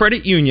Federal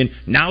Credit Union,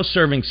 now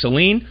serving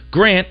Saline,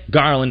 Grant,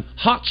 Garland,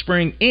 Hot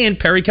Spring, and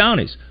Perry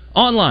counties.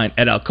 Online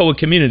at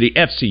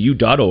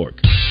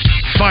alcoacommunityfcu.org.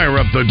 Fire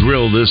up the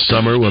grill this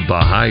summer with the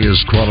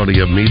highest quality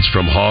of meats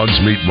from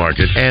Hogs Meat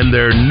Market and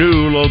their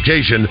new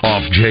location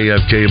off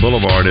JFK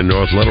Boulevard in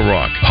North Little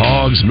Rock.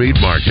 Hogs Meat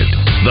Market,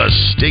 the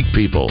steak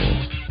people.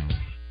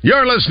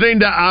 You're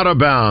listening to Out of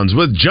Bounds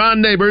with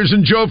John Neighbors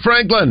and Joe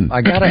Franklin.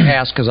 I got to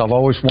ask, because I've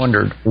always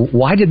wondered,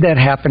 why did that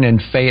happen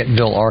in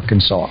Fayetteville,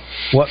 Arkansas?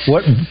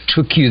 What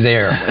took you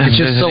there? It's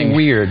just so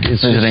weird.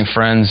 It's visiting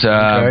friends,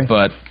 okay.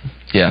 But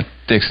yeah,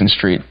 Dixon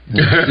Street.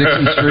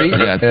 Dixon Street?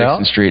 Yeah,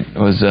 Dixon Street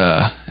was.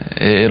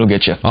 It'll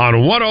get you on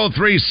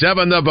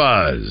 103.7 The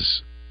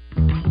Buzz.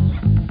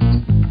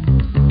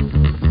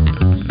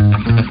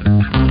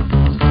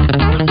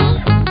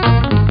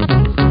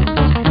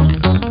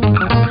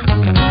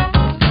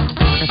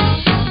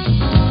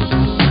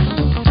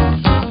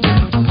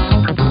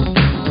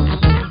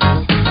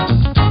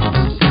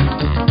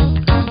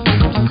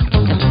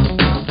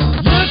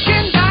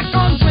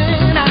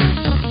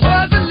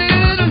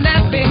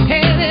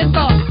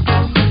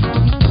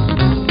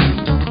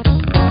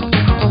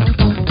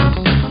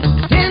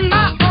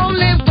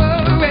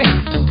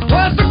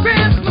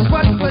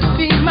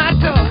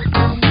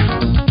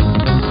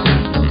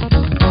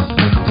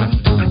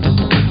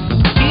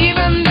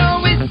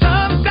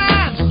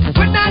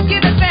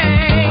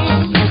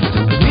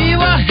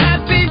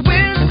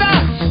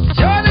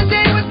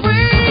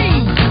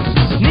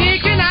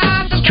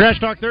 Trash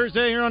Talk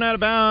Thursday here on Out of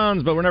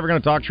Bounds, but we're never going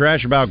to talk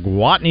trash about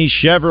Gwatney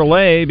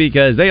Chevrolet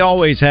because they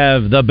always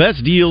have the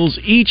best deals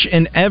each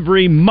and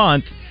every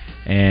month,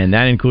 and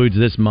that includes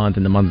this month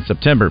and the month of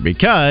September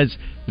because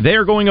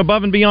they're going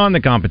above and beyond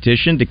the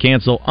competition to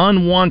cancel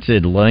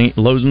unwanted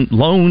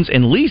loans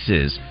and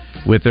leases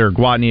with their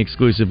Gwatney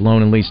exclusive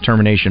loan and lease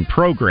termination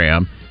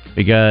program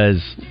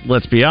because,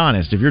 let's be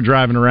honest, if you're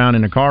driving around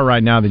in a car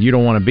right now that you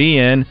don't want to be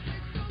in,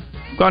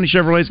 Gwatney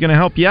Chevrolet is going to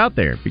help you out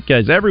there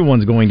because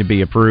everyone's going to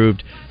be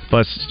approved.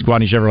 Plus,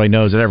 Gwatney Chevrolet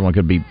knows that everyone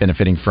could be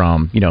benefiting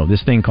from,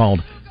 this thing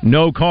called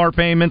no car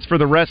payments for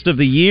the rest of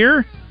the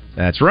year.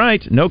 That's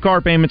right, no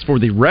car payments for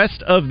the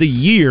rest of the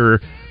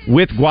year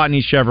with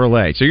Gwatney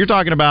Chevrolet. So you're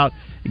talking about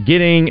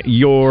getting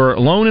your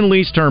loan and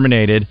lease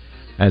terminated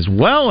as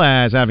well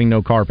as having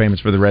no car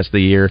payments for the rest of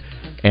the year.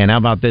 And how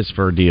about this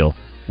for a deal?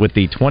 With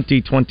the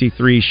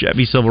 2023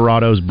 Chevy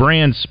Silverados,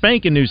 brand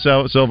spanking new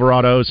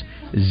Silverados,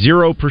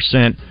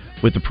 0%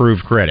 with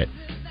approved credit.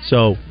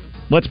 So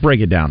let's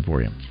break it down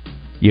for you.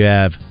 You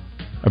have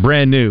a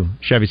brand new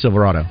Chevy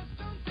Silverado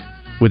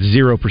with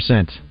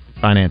 0%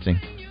 financing,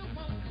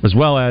 as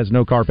well as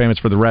no car payments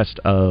for the rest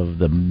of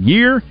the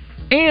year,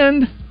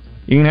 and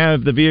you can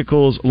have the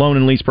vehicle's loan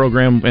and lease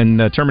program and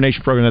the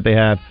termination program that they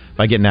have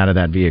by getting out of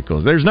that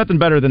vehicle. There's nothing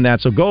better than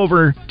that, so go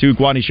over to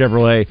Gwatney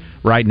Chevrolet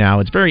right now.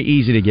 It's very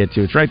easy to get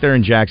to. It's right there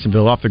in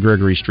Jacksonville off the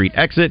Gregory Street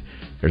exit.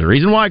 There's a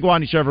reason why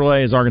Gwatney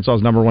Chevrolet is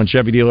Arkansas's #1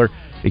 Chevy dealer,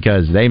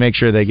 because they make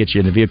sure they get you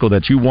in the vehicle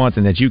that you want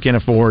and that you can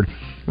afford.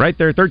 Right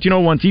there,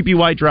 1301 TP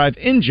White Drive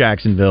in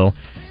Jacksonville.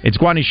 It's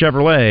Gwatney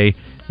Chevrolet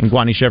and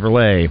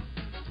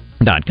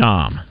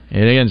GwatneyChevrolet.com.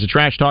 And again, it's a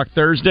Trash Talk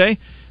Thursday.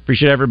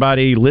 Appreciate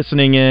everybody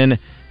listening in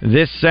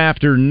this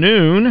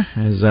afternoon,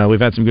 as we've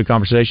had some good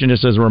conversation.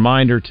 Just as a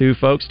reminder, too,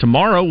 folks,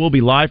 tomorrow we'll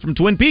be live from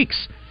Twin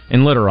Peaks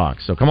in Little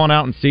Rock. So come on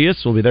out and see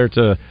us. We'll be there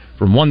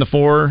from 1 to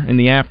 4 in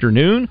the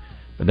afternoon.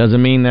 That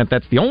doesn't mean that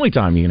that's the only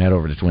time you can head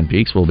over to Twin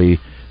Peaks. We'll be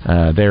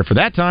there for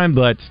that time,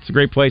 but it's a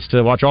great place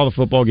to watch all the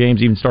football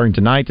games, even starting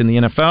tonight in the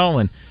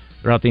NFL, and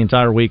throughout the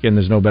entire weekend.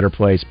 There's no better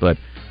place, but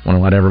want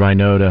to let everybody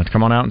know to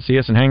come on out and see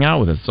us and hang out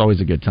with us. It's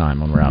always a good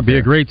time when we're out there. It'll be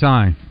a great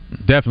time.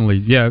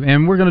 Definitely, yeah.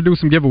 And we're going to do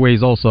some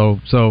giveaways also.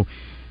 So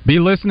be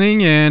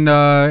listening, and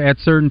at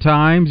certain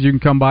times you can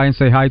come by and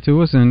say hi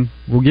to us, and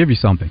we'll give you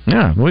something.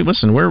 Yeah,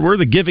 listen, we're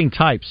the giving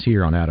types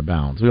here on Out of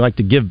Bounds. We like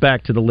to give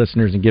back to the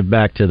listeners and give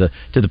back to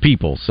the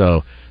people.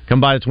 So come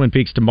by the Twin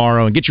Peaks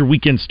tomorrow and get your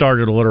weekend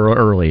started a little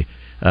early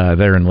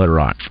there in Little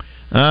Rock.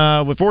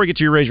 Before we get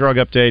to your Razor Hog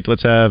update,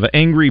 let's have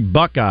Angry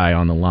Buckeye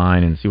on the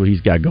line and see what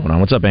he's got going on.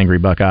 What's up, Angry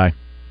Buckeye?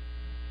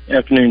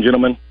 Afternoon,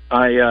 gentlemen.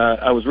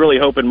 I was really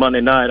hoping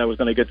Monday night I was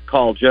going to get to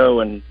call Joe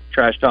and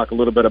trash talk a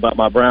little bit about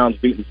my Browns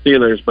beating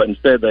Steelers, but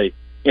instead they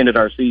ended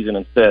our season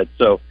instead.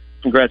 So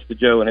congrats to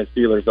Joe and his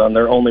Steelers on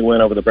their only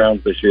win over the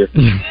Browns this year.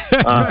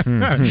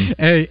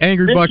 Hey,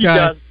 Angry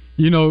Buckeye,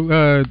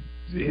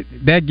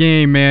 that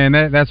game,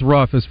 man, that's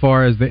rough as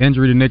far as the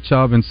injury to Nick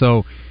Chubb, and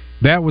so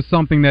that was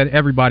something that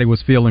everybody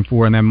was feeling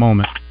for in that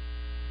moment.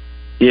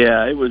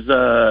 Yeah, it was.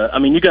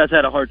 You guys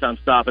had a hard time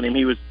stopping him.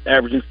 He was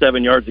averaging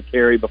 7 yards a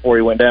carry before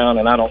he went down,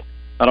 and I don't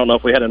know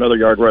if we had another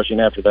yard rushing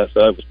after that,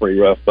 so it was pretty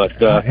rough. But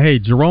hey,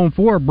 Jerome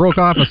Ford broke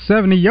off a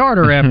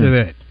 70-yarder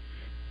after that.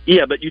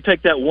 Yeah, but you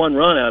take that one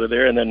run out of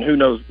there, and then who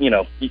knows?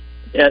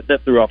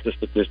 That threw off the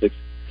statistics.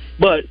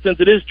 But since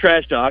it is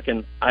trash talk,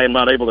 and I am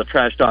not able to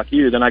trash talk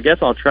you, then I guess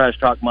I'll trash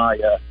talk my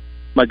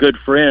good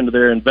friend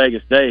there in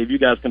Vegas, Dave. You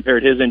guys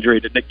compared his injury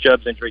to Nick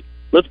Chubb's injury.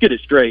 Let's get it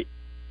straight.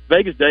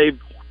 Vegas Dave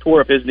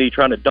tore up his knee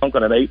trying to dunk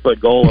on an 8-foot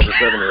goal of a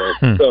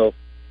 7-year-old. So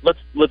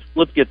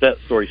let's get that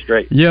story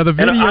straight. Yeah, the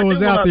video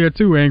is out there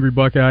too, Angry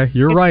Buckeye.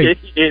 You're right.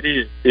 It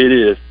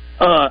is.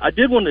 I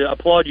did want to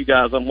applaud you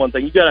guys on one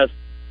thing. You guys,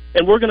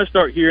 and we're going to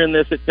start hearing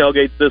this at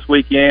tailgates this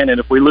weekend, and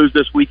if we lose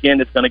this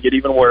weekend, it's going to get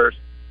even worse.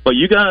 But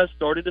you guys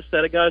started to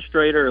set a guy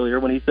straight earlier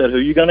when he said, who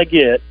you going to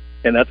get?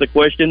 And that's a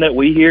question that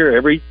we hear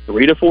every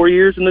 3 to 4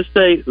 years in the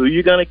state. Who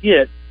you going to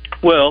get?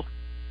 Well,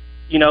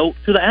 to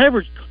the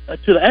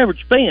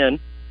average fan,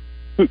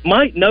 who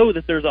might know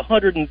that there's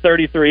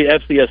 133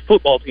 FCS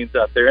football teams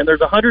out there, and there's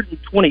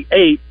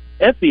 128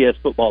 FBS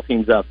football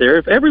teams out there.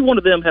 If every one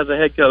of them has a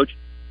head coach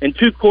and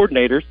 2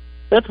 coordinators,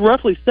 that's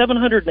roughly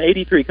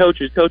 783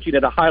 coaches coaching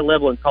at a high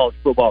level in college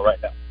football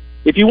right now.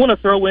 If you want to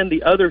throw in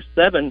the other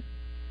 7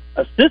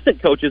 assistant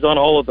coaches on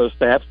all of those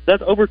staffs,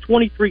 that's over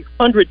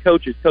 2,300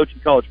 coaches coaching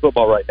college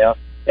football right now.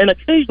 And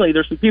occasionally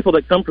there's some people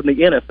that come from the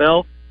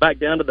NFL back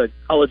down to the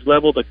college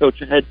level to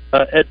coach a head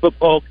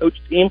football coach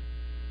team.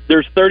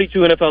 There's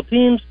 32 NFL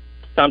teams,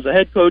 times a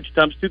head coach,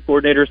 times 2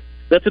 coordinators.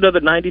 That's another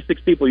 96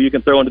 people you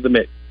can throw into the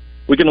mix.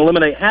 We can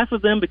eliminate half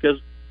of them because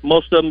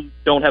most of them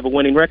don't have a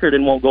winning record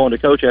and won't go on to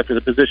coach after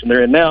the position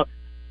they're in now,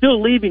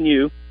 still leaving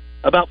you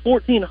about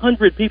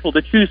 1,400 people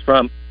to choose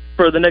from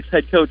for the next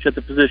head coach at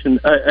the position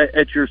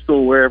at your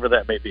school, wherever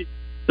that may be.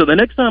 So the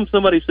next time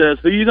somebody says,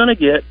 who are you going to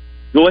get,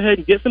 go ahead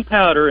and get some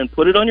powder and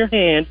put it on your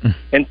hand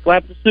and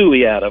slap the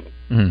suey out of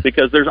them,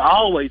 because there's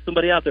always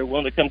somebody out there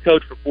willing to come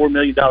coach for $4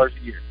 million a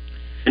year.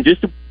 And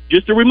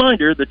just a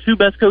reminder, the 2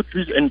 best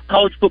coaches in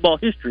college football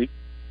history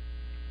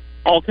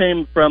all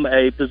came from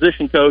a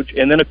position coach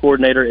and then a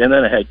coordinator and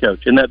then a head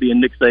coach, and that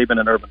being Nick Saban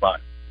and Urban Meyer.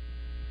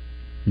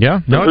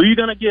 Yeah. So who you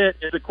going to get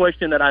is a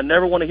question that I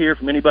never want to hear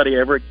from anybody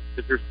ever,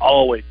 because there's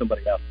always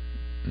somebody else.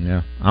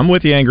 Yeah, I'm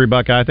with you, Angry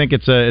Buckeye. I think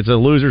it's a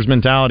loser's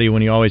mentality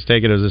when you always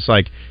take it as this,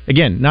 like,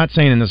 again, not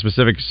saying in the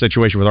specific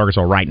situation with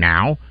Arkansas right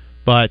now,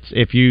 but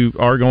if you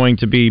are going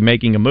to be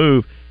making a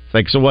move, it's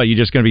like, so what, you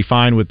just going to be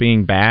fine with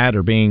being bad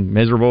or being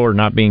miserable or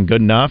not being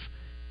good enough?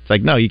 It's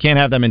like, no, you can't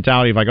have that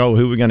mentality of like, oh,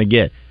 who are we going to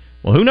get?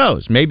 Well, who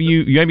knows? Maybe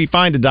you maybe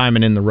find a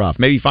diamond in the rough.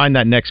 Maybe find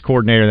that next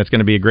coordinator that's going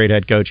to be a great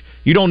head coach.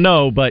 You don't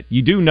know, but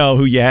you do know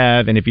who you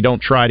have, and if you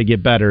don't try to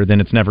get better, then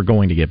it's never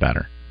going to get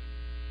better.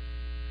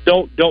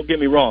 Don't get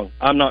me wrong.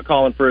 I'm not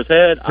calling for his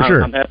head.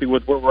 Sure. I'm happy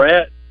with where we're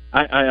at.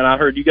 And I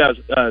heard you guys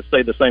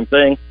say the same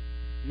thing.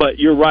 But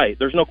you're right.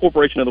 There's no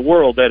corporation in the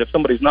world that if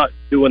somebody's not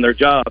doing their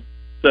job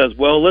says,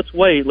 well, let's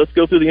wait. Let's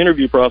go through the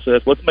interview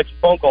process. Let's make some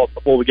phone calls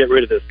before we get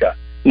rid of this guy.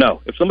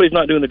 No. If somebody's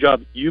not doing the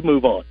job, you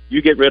move on.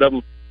 You get rid of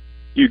them.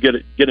 You get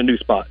a new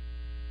spot.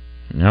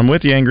 I'm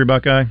with you, Angry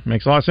Buckeye.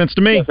 Makes a lot of sense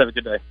to me. Yes, have a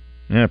good day.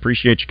 Yeah,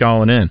 appreciate you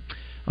calling in.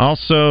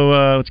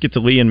 Also, let's get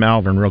to Lee and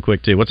Malvern real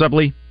quick, too. What's up,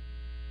 Lee?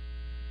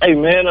 Hey,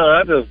 man,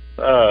 I just,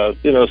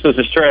 since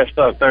it's Trash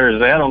Talk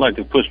Thursday, I don't like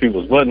to push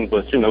people's buttons,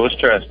 but, it's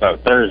Trash Talk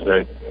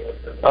Thursday.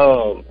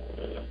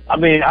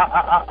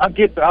 I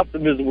get the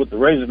optimism with the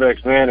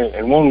Razorbacks, man,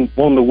 and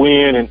wanting to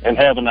win and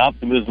having the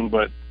optimism,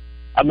 but,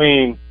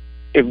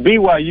 if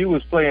BYU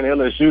was playing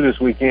LSU this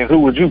weekend, who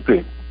would you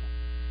pick?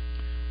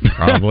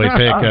 Probably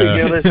pick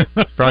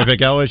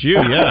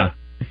LSU, yeah.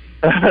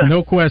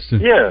 No question.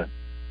 Yeah.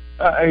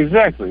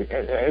 Exactly.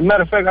 As a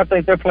matter of fact, I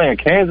think they're playing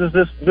Kansas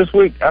this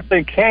week. I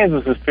think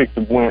Kansas is picked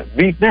to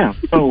beat them.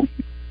 So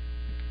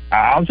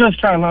I'm just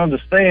trying to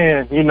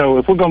understand,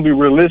 if we're going to be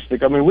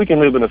realistic. We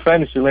can live in a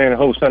fantasy land and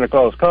hope Santa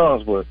Claus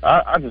comes, but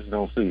I just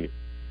don't see it.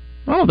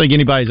 I don't think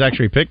anybody's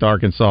actually picked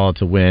Arkansas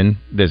to win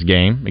this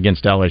game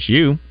against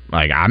LSU.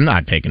 I'm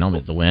not picking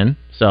them to win.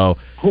 So,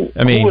 who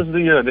was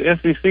the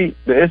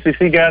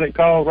SEC guy that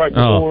called right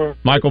before?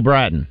 Michael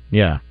Bratton.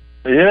 Yeah.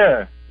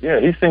 Yeah.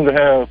 He seemed to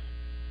have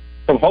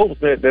some hopes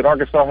that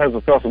Arkansas has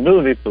the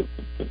possibility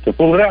to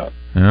pull it out.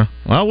 Yeah.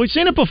 Well, we've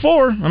seen it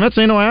before. I'm not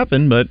saying it'll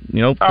happen, but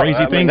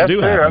crazy things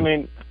do happen. I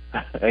mean,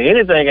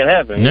 anything can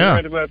happen. Yeah. You're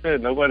right about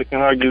that. Nobody can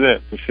argue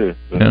that for sure.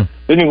 So, yeah.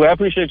 Anyway, I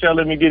appreciate y'all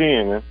letting me get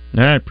in, man.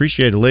 I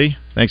appreciate it, Lee.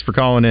 Thanks for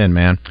calling in,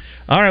 man.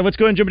 All right, let's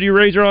go ahead and jump into your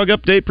Razor Hog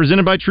update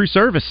presented by True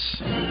Service.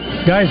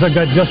 Guys, I've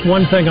got just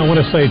one thing I want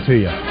to say to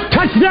you.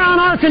 Touchdown,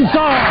 Arkansas!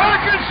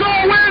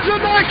 Arkansas wins the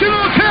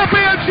national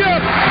championship!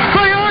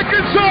 The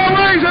Arkansas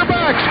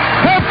Razorbacks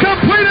have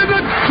completed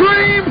the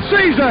dream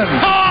season!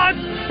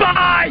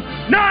 By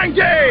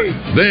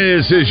 90!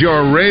 This is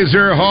your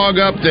Razor Hog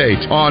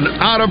Update on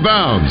Out of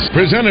Bounds,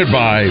 presented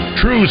by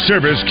True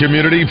Service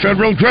Community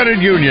Federal Credit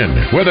Union,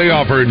 where they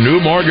offer new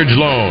mortgage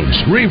loans,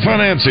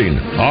 refinancing,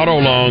 auto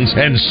loans,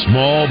 and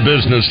small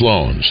business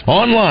loans.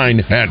 Online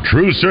at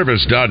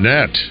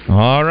trueservice.net.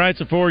 All right,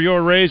 so for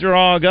your Razor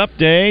Hog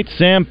Update,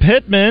 Sam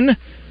Pittman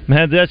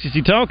had the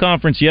SEC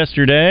teleconference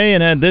yesterday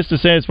and had this to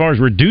say as far as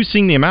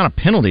reducing the amount of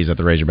penalties that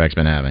the Razorbacks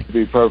been having. To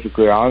be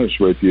perfectly honest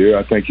with you,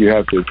 I think you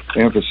have to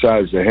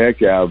emphasize the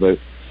heck out of it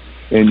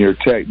in your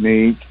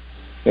technique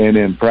and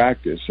in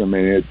practice. I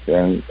mean,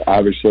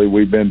 obviously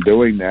we've been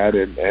doing that,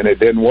 and it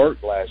didn't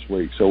work last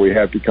week, so we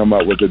have to come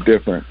up with a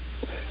different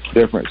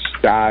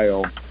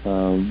style.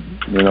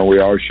 We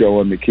are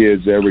showing the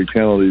kids every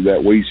penalty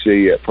that we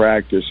see at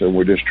practice, and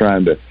we're just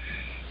trying to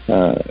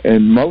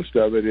and most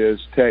of it is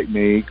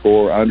technique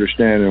or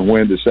understanding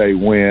when to say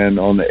when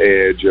on the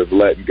edge of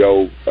letting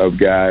go of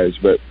guys.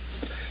 But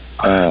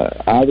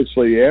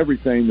obviously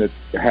everything that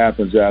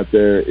happens out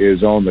there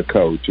is on the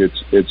coach.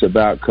 It's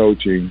about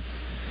coaching.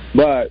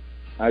 But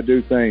I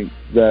do think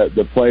that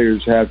the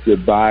players have to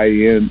buy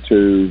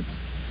into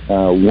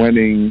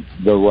winning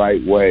the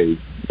right way.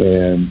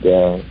 And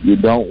you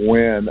don't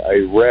win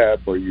a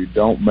rep or you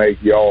don't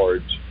make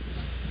yards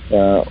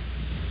or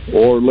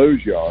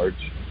lose yards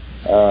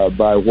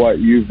by what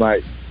you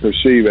might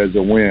perceive as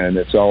a win.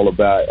 It's all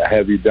about,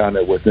 have you done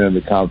it within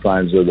the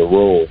confines of the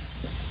rule?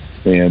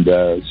 And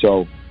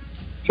so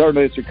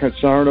certainly it's a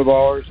concern of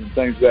ours and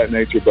things of that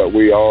nature, but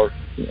we are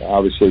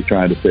obviously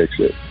trying to fix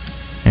it.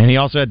 And he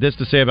also had this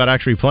to say about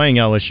actually playing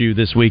LSU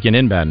this weekend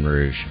in Baton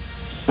Rouge.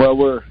 Well,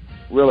 we're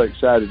really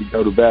excited to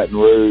go to Baton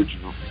Rouge.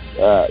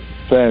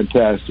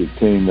 Fantastic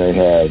team they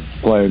have,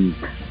 playing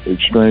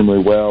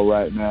extremely well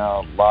right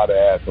now, a lot of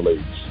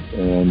athletes.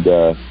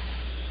 And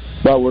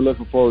but we're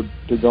looking forward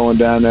to going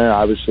down there.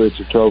 Obviously, it's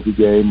a trophy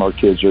game. Our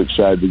kids are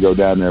excited to go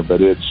down there, but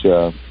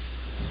it'll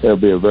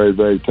be a very,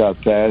 very tough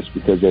task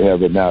because they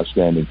have an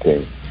outstanding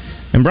team.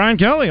 And Brian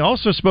Kelly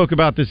also spoke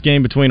about this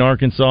game between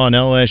Arkansas and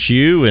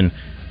LSU and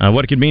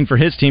what it could mean for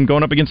his team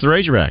going up against the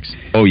Razorbacks.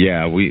 Oh,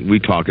 yeah.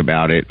 We talk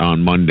about it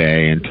on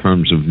Monday in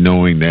terms of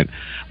knowing that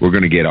we're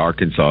going to get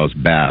Arkansas's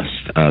best.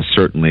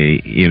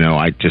 Certainly,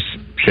 I just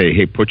say,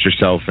 hey, put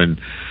yourself in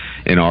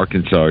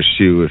Arkansas's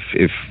shoe.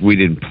 If we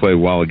didn't play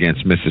well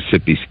against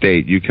Mississippi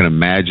State, you can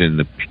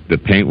imagine the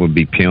paint would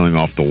be peeling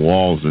off the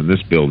walls in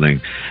this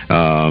building,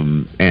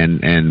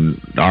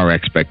 and our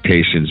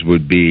expectations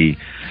would be,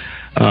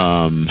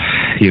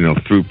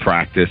 through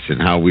practice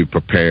and how we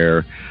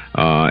prepare,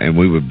 and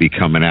we would be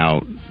coming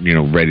out,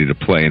 ready to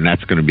play, and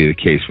that's going to be the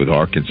case with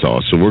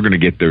Arkansas. So we're going to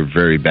get their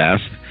very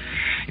best,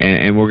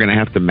 and we're going to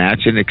have to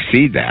match and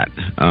exceed that.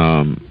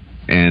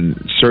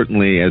 And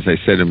certainly, as I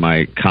said in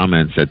my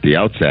comments at the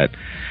outset,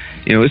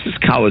 this is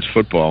college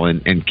football,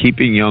 and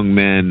keeping young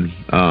men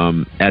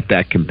at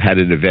that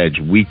competitive edge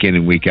week in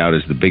and week out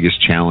is the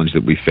biggest challenge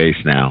that we face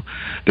now.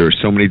 There are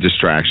so many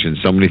distractions,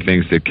 so many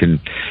things that can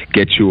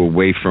get you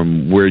away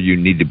from where you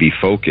need to be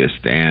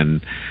focused,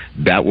 and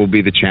that will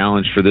be the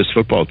challenge for this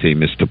football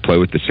team, is to play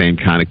with the same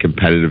kind of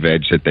competitive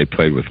edge that they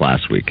played with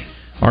last week.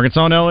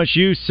 Arkansas and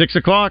LSU, 6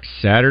 o'clock,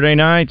 Saturday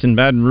night in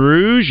Baton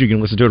Rouge. You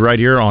can listen to it right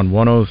here on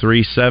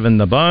 103.7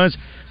 The Buzz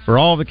for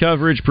all the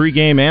coverage,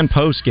 pregame and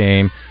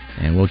postgame.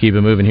 And we'll keep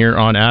it moving here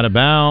on Out of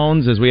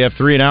Bounds as we have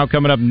 3 and Out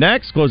coming up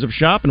next. Close up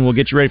shop, and we'll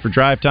get you ready for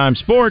Drive Time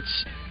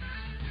Sports.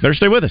 Better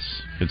stay with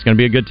us. It's going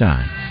to be a good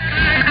time.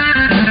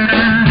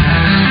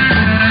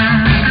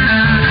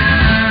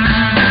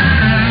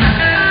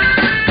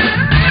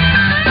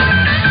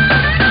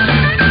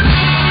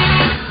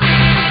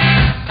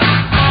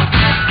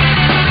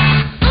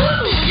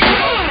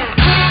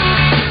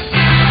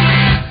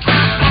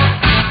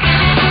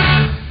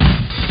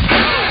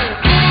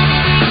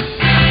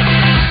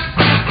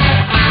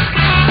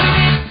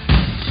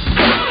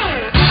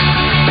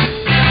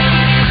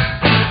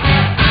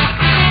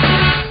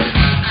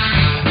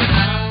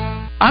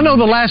 I know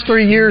the last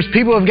 3 years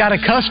people have got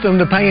accustomed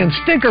to paying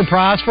sticker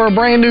price for a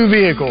brand new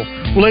vehicle.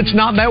 Well, it's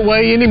not that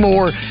way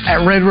anymore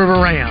at Red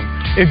River Ram.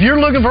 If you're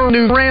looking for a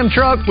new Ram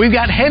truck, we've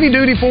got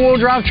heavy-duty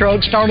four-wheel drive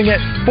trucks starting at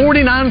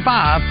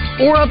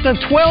 $49,500 or up to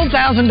 $12,000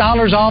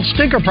 off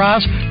sticker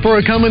price for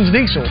a Cummins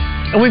diesel.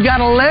 And we've got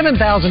 $11,000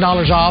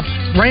 off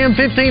Ram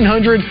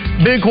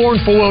 1500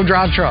 Bighorn four-wheel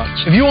drive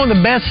trucks. If you want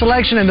the best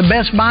selection and the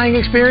best buying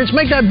experience,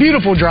 make that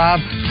beautiful drive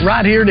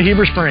right here to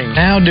Heber Springs.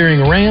 Now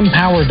during Ram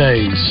Power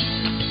Days.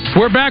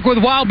 We're back with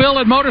Wild Bill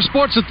at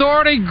Motorsports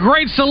Authority.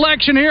 Great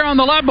selection here on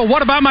the lot, but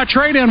what about my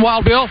trade-in,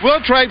 Wild Bill?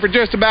 We'll trade for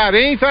just about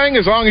anything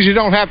as long as you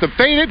don't have to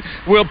feed it.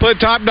 We'll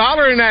put top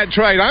dollar in that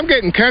trade. I'm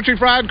getting country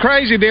fried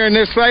crazy during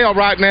this sale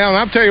right now,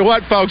 and I'll tell you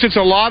what, folks, it's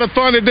a lot of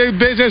fun to do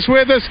business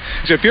with us.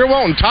 So if you're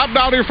wanting top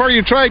dollar for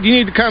your trade, you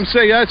need to come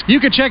see us.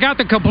 You can check out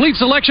the complete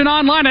selection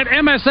online at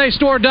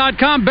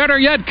msastore.com. Better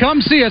yet,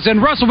 come see us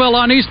in Russellville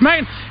on East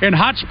Main, in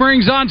Hot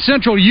Springs on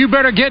Central. You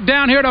better get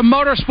down here to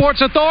Motorsports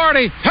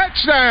Authority.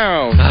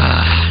 Touchdown!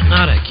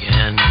 Not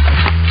again.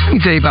 Let me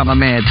tell you about my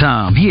man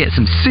Tom. He had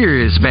some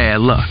serious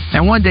bad luck.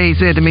 And one day he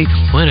said to me,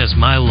 "When is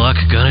my luck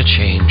gonna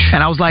change?"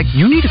 And I was like,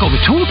 "You need to go to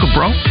Tunica,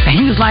 bro." And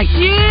he was like,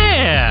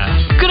 "Yeah,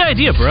 good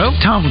idea, bro."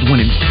 Tom was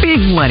winning big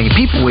money.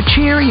 People were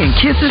cheering and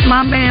kisses.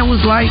 My man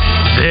was like,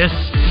 "This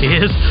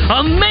is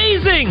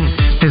amazing."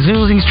 His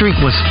losing streak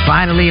was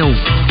finally over.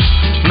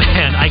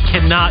 Man, I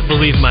cannot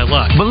believe my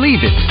luck.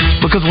 Believe it,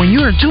 because when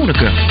you're in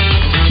Tunica,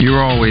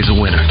 you're always a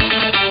winner.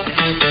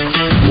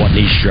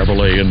 Gwatney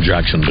Chevrolet in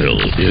Jacksonville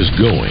is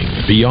going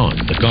beyond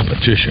the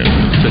competition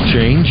to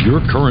change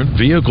your current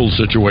vehicle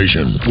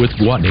situation with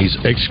Gwatney's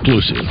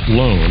exclusive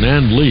loan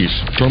and lease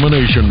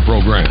termination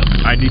program.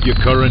 I need your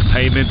current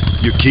payment,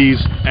 your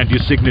keys, and your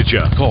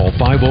signature. Call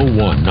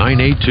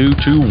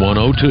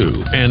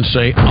 501-982-2102 and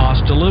say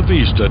hasta la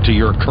vista to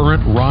your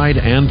current ride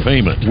and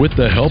payment with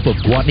the help of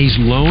Gwatney's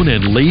loan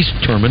and lease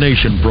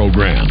termination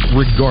program,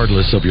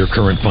 regardless of your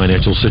current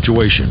financial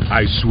situation.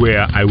 I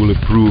swear I will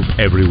approve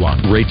everyone.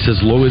 Rates as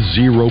low as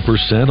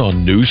 0%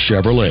 on new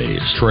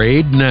Chevrolets.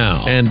 Trade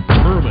now and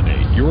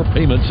terminate your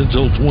payments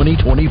until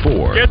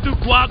 2024. Get to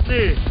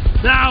Gwatney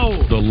now!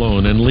 The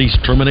loan and lease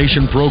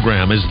termination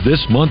program is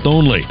this month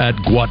only at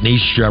Gwatney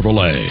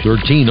Chevrolet,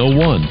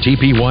 1301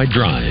 TP White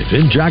Drive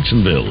in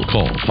Jacksonville.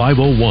 Call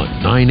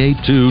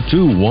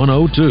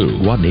 501-982-2102.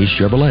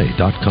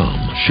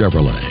 GwatneyChevrolet.com.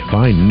 Chevrolet.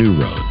 Find new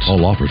roads.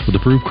 All offers with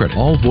approved credit.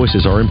 All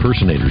voices are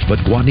impersonators, but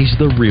Gwatney's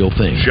the real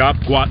thing. Shop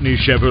Gwatney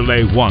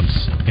Chevrolet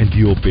once, and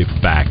you'll be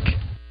back.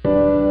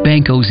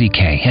 Bank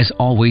OZK has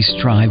always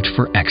strived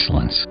for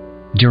excellence.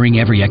 During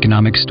every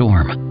economic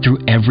storm, through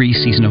every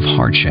season of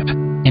hardship,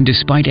 and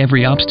despite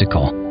every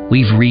obstacle,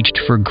 we've reached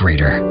for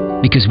greater.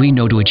 Because we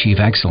know to achieve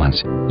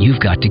excellence, you've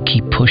got to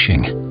keep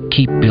pushing,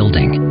 keep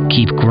building,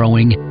 keep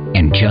growing,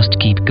 and just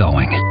keep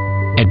going.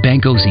 At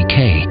Bank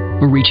OZK,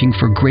 we're reaching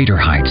for greater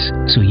heights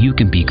so you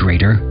can be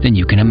greater than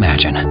you can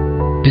imagine.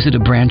 Visit a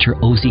branch or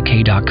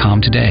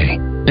OZK.com today.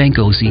 Bank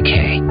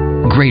OZK.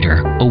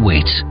 Greater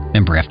awaits.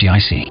 Member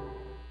FDIC.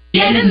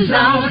 Get in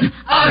zone,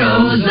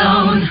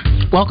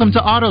 AutoZone. Welcome to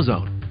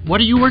AutoZone. What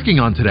are you working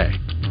on today?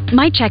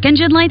 My check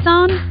engine light's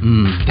on?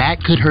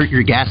 That could hurt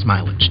your gas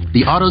mileage.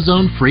 The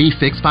AutoZone free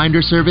Fix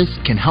Finder service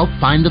can help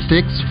find the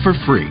fix for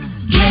free.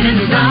 Get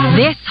in zone.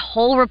 This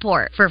whole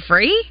report for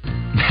free?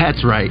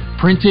 That's right.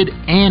 Printed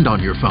and on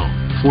your phone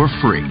for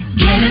free.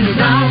 Get in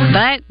zone.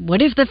 But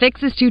what if the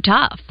fix is too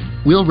tough?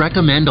 We'll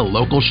recommend a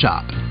local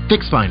shop.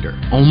 Fix Finder,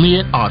 only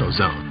at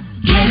AutoZone.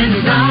 Get in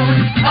zone,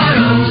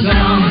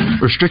 AutoZone.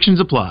 Restrictions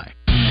apply.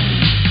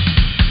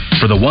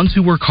 For the ones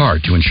who work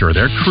hard to ensure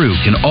their crew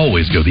can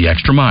always go the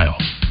extra mile,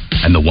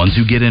 and the ones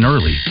who get in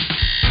early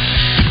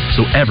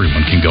so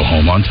everyone can go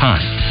home on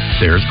time,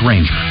 there's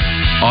Grainger,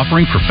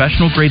 offering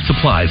professional-grade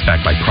supplies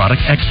backed by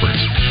product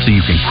experts so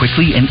you can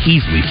quickly and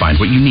easily find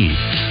what you need.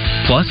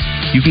 Plus,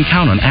 you can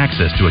count on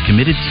access to a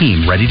committed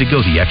team ready to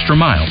go the extra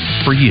mile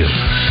for you.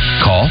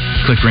 Call,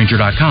 click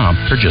Grainger.com,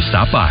 or just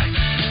stop by.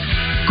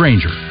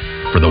 Grainger,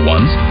 for the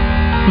ones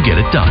who get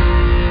it done.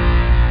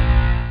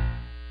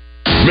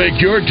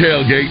 Make your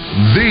tailgate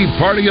the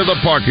party of the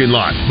parking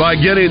lot by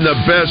getting the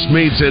best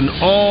meats in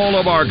all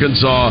of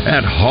Arkansas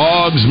at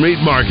Hogs Meat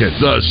Market,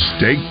 the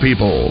steak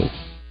people.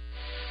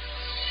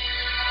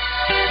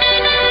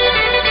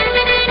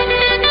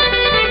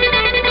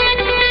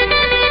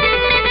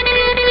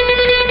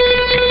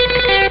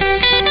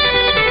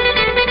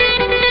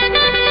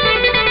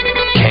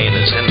 Kane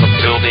is in the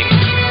building.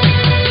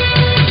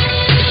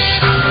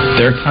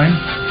 Their time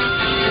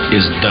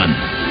is done.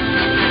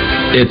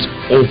 It's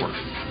over.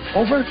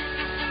 Over?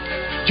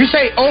 Did you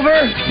say over?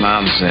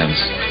 Nonsense.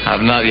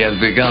 I've not yet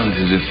begun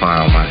to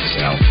defile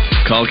myself.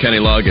 Call Kenny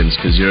Loggins,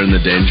 because you're in the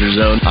danger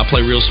zone. I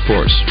play real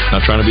sports.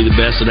 Not trying to be the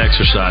best at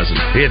exercising.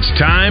 It's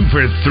time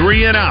for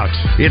 3 and Out.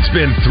 It's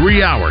been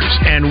 3 hours,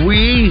 and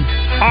we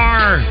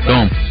are...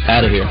 Boom.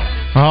 Out of here.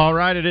 All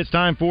right, it is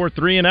time for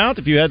 3 and Out.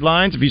 A few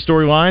headlines, a few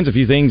storylines, a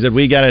few things that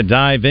we got to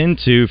dive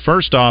into.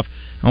 First off,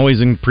 I always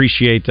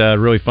appreciate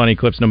really funny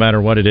clips no matter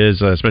what it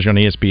is, especially on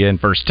ESPN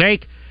First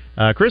Take.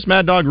 Chris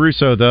Mad Dog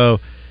Russo,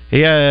 though, he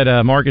had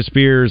Marcus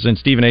Spears and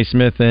Stephen A.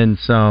 Smith in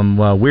some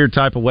weird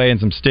type of way and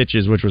some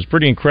stitches, which was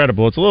pretty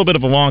incredible. It's a little bit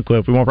of a long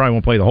clip. We probably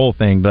won't play the whole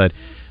thing, but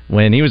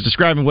when he was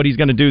describing what he's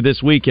going to do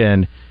this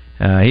weekend,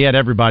 he had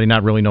everybody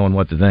not really knowing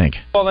what to think.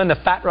 Well, in the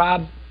Fat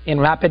Rob in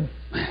Rapid.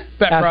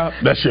 Fat Rob.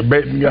 That's your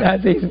baiting guy.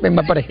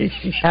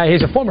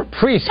 He's a former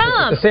priest.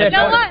 Tom, you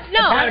know what?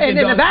 No. In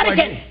the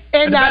Vatican.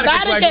 In the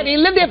Vatican. He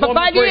lived there for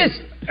 5 years.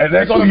 And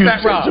that's call who him you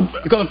Fat Rob.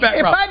 You call him Fat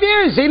In Rob. 5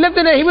 years, he lived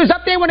in there. He was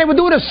up there when they were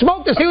doing the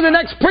smoke to see who the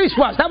next priest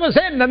was. That was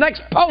it, and the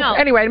next pope. No.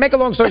 Anyway, to make a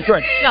long story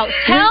short. No,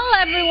 tell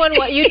everyone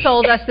what you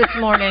told us this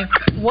morning,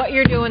 what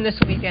you're doing this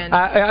weekend.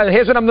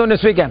 Here's what I'm doing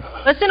this weekend.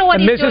 Listen to what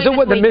the he's missus doing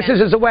this The weekend.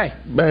 missus is away.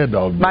 Bad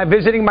dog.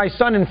 Visiting my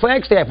son in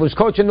Flagstaff, who's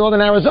coaching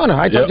Northern Arizona.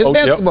 I told you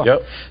basketball.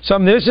 Yep. So the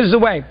missus is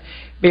away.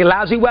 Be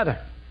lousy weather.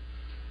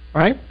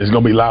 Right? It's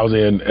going to be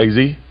lousy in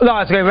AZ? No,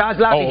 it's going to be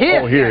lousy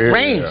here. Here.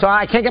 Rain. Yeah. So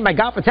I can't get my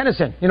golf or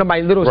tennis in. You know, my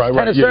little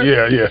tennis Right.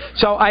 shirt. Yeah.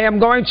 So I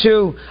am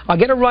I'll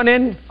get a run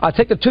in. I'll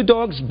take the two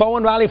dogs, Bo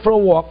and Riley, for a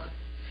walk.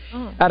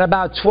 At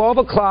about 12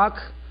 o'clock,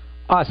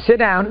 I'll sit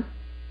down.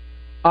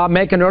 I'll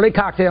make an early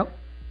cocktail.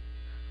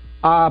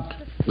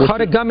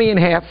 Cut a gummy in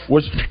half.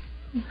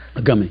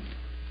 A gummy?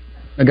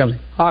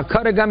 I'll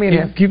cut a gummy in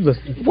half. Keep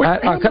listening.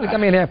 I'll cut a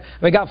gummy in half.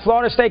 We got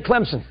Florida State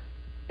Clemson.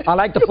 I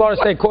like the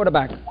Florida State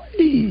quarterback.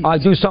 I'll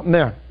do something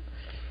there.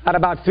 At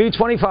about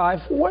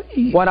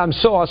 3:25, when I'm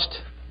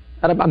sauced,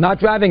 I'm not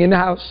driving in the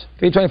house,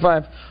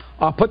 3:25,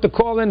 I'll put the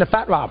call in to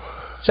Fat Rob,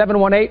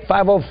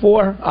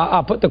 718-504.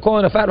 I'll put the call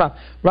in to Fat Rob.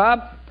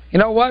 Rob, you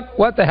know what?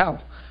 What the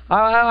hell?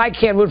 I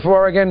can't root for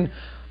Oregon.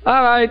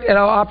 All right,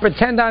 I'll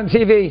pretend on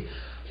TV.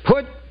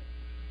 Put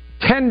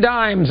 10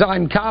 dimes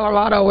on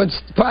Colorado.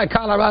 It's probably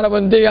Colorado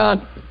and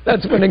Dion.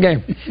 Let's win the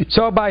game.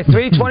 So by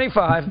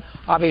 3:25,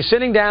 I'll be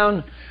sitting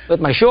down with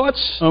my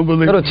shorts,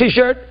 little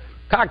T-shirt,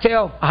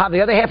 cocktail. I'll have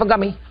the other half a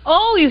gummy.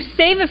 Oh, you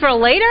save it for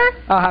later?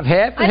 I'll have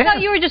half. I thought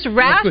you were just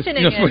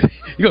rationing it.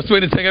 You going to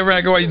swing the take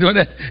every while you're doing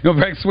that? You going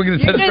to practice swinging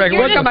the tennis racket?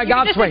 Work on my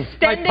golf swing.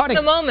 My putting.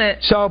 The moment.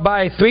 So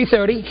by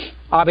 3:30,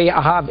 I'll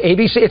have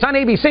ABC. It's on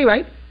ABC,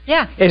 right?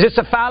 Yeah. Is this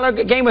a Fowler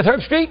game with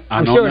Herb Street?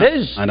 I'm sure it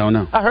is. I don't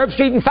know. Herb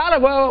Street and Fowler.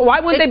 Well, why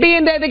wouldn't they be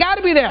in there? They got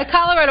to be there. The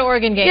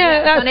Colorado-Oregon game.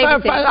 Yeah, that's on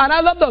ABC. And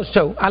I love those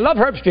two. I love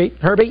Herb Street.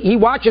 Herbie, he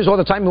watches all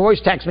the time. He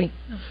always texts me.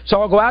 So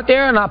I'll go out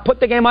there and I'll put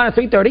the game on at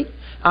 3:30,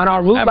 and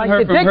I'll root like the Dickens. I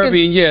haven't heard from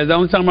Herbie in years. The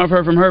only time I've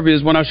heard from Herbie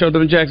is when I showed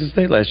up in Jackson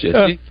State last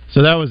year.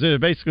 So that was it.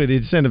 Basically,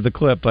 the end of the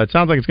clip. It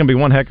sounds like it's going to be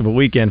one heck of a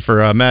weekend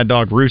for Mad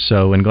Dog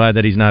Russo, and glad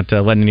that he's not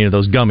letting any of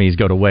those gummies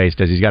go to waste,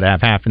 as he's got to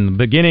have half in the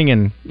beginning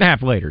and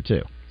half later,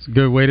 too. It's a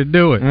good way to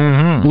do it.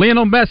 Mm-hmm.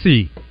 Lionel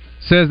Messi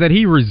says that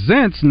he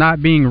resents not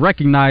being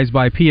recognized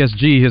by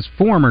PSG, his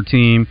former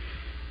team.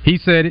 He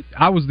said,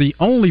 I was the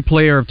only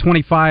player of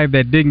 25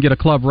 that didn't get a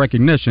club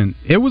recognition.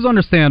 It was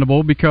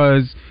understandable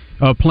because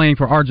of playing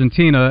for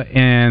Argentina,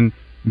 and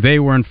they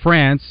were in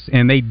France,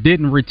 and they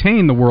didn't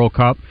retain the World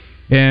Cup.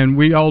 And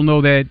we all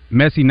know that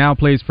Messi now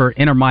plays for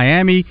Inter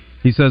Miami.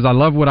 He says, I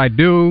love what I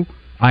do.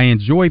 I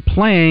enjoy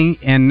playing,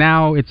 and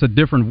now it's a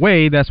different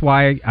way. That's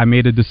why I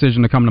made a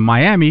decision to come to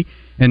Miami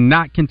and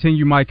not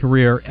continue my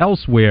career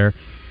elsewhere.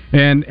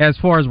 And as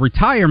far as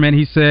retirement,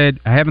 he said,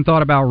 I haven't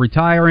thought about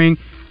retiring.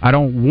 I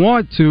don't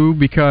want to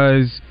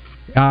because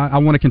I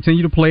want to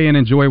continue to play and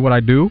enjoy what I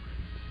do.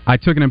 I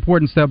took an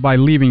important step by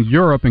leaving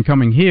Europe and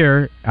coming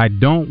here. I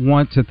don't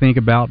want to think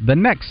about the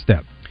next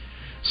step.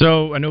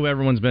 So I know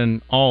everyone's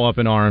been all up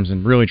in arms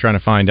and really trying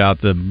to find out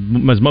as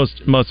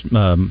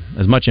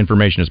much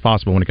information as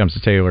possible when it comes to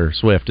Taylor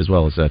Swift as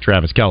well as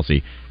Travis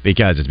Kelce,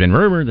 because it's been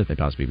rumored that they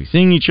possibly be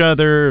seeing each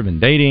other, been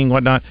dating,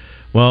 whatnot.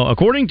 Well,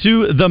 according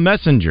to The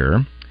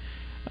Messenger,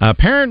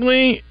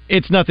 apparently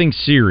it's nothing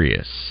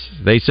serious.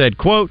 They said,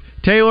 quote,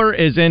 Taylor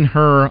is in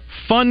her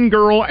fun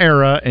girl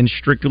era and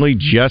strictly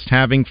just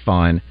having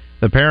fun.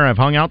 The pair have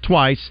hung out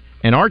twice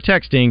and are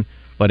texting,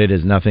 but it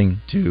is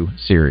nothing too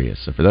serious.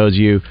 So for those of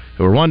you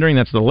who are wondering,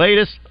 that's the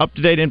latest,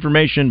 up-to-date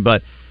information,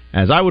 but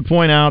as I would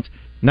point out,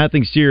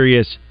 nothing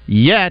serious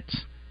yet,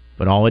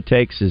 but all it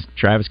takes is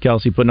Travis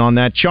Kelce putting on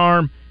that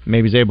charm.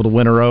 Maybe he's able to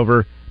win her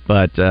over,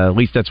 but at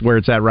least that's where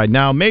it's at right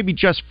now. Maybe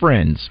just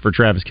friends for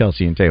Travis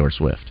Kelce and Taylor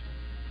Swift.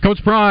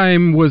 Coach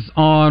Prime was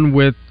on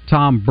with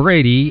Tom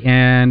Brady,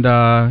 and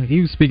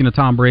he was speaking to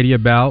Tom Brady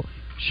about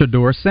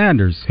Shedeur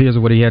Sanders. Here's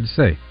what he had to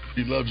say.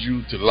 He loves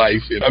you to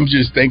life. And I'm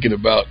just thinking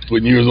about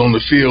when you was on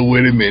the field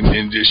with him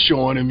and just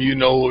showing him,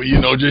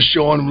 just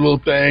showing him little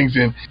things.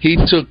 And he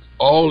took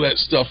all that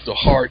stuff to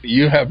heart.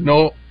 You have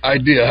no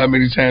idea how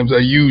many times I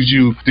used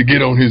you to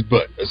get on his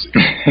butt. I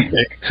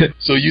said,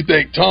 so you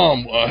think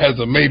Tom has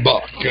a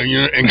Maybach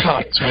in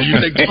college? You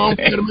think Tom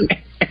had a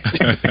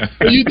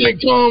you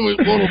think Tom is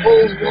one of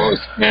Rolls-Royce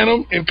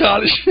Phantom in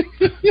college?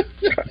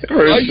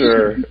 For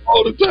sure.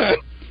 All the time.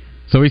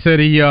 So he said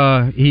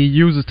he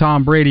uses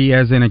Tom Brady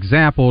as an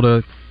example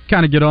to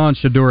kind of get on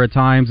Shedeur at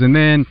times. And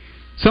then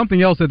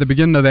something else at the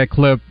beginning of that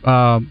clip,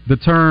 the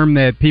term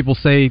that people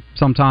say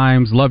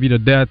sometimes, love you to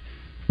death.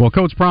 Well,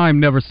 Coach Prime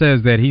never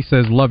says that. He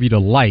says love you to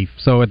life.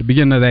 So at the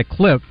beginning of that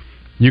clip,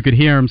 you could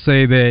hear him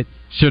say that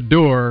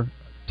Shedeur,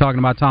 talking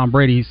about Tom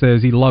Brady, he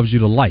says he loves you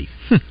to life.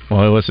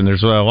 Well, listen,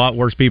 there's a lot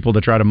worse people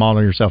to try to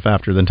model yourself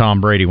after than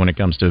Tom Brady when it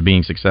comes to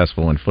being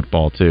successful in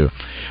football, too.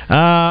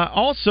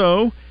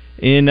 Also,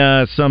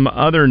 in some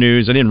other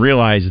news, I didn't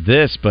realize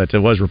this, but it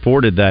was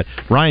reported that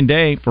Ryan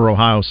Day for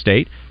Ohio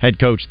State, head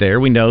coach there.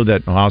 We know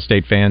that Ohio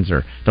State fans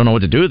don't know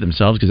what to do with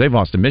themselves because they've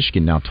lost to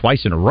Michigan now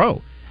twice in a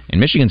row. and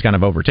Michigan's kind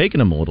of overtaken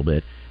them a little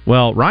bit.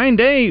 Well, Ryan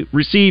Day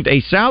received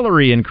a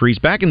salary increase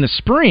back in the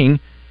spring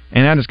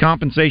and had his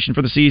compensation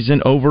for the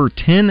season over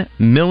 $10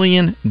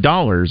 million,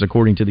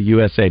 according to the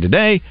USA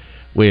Today,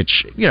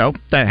 which,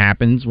 that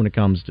happens when it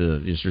comes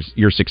to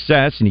your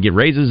success and you get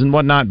raises and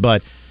whatnot.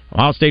 But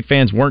Ohio State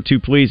fans weren't too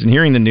pleased in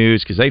hearing the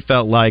news because they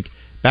felt like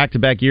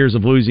back-to-back years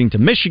of losing to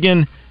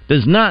Michigan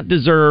does not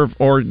deserve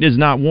or is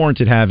not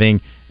warranted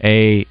having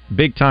a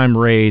big-time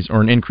raise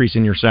or an increase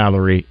in your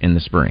salary in the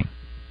spring.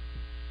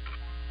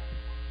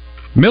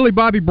 Millie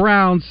Bobby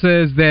Brown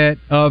says that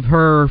of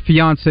her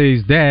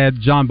fiance's dad,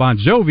 John Bon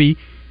Jovi,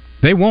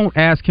 they won't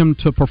ask him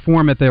to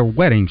perform at their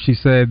wedding. She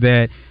said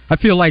that, I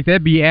feel like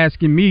that'd be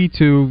asking me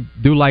to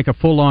do like a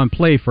full-on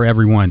play for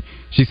everyone.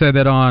 She said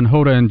that on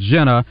Hoda and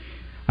Jenna.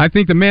 I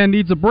think the man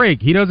needs a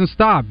break. He doesn't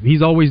stop.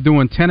 He's always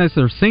doing tennis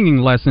or singing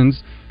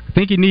lessons. I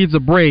think he needs a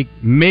break.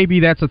 Maybe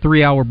that's a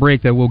 3-hour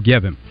break that we'll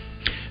give him.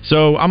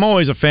 So I'm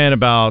always a fan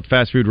about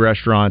fast food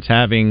restaurants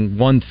having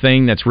one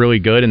thing that's really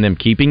good and them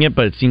keeping it,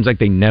 but it seems like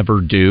they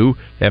never do.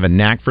 They have a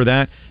knack for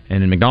that,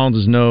 and McDonald's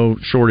is no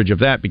shortage of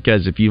that,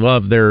 because if you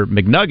love their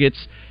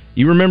McNuggets,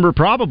 you remember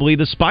probably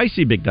the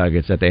spicy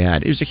McNuggets that they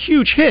had. It was a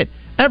huge hit.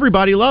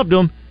 Everybody loved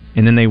them,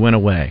 and then they went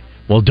away.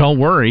 Well, don't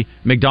worry.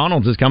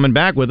 McDonald's is coming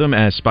back with them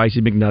as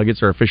spicy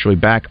McNuggets are officially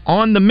back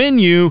on the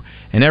menu,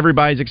 and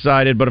everybody's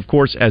excited. But, of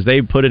course, as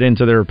they put it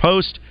into their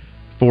post,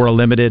 for a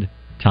limited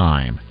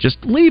time. Just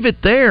leave it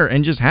there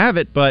and just have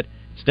it, but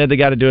instead they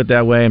got to do it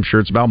that way. I'm sure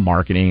it's about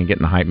marketing and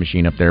getting the hype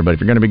machine up there, but if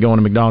you're going to be going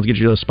to McDonald's, get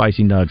you those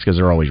spicy nugs because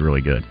they're always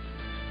really good.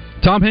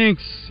 Tom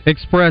Hanks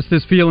expressed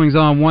his feelings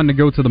on wanting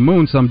to go to the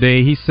moon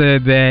someday. He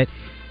said that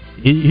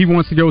he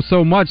wants to go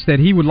so much that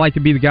he would like to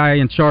be the guy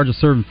in charge of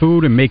serving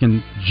food and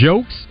making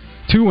jokes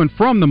to and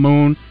from the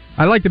moon.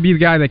 I'd like to be the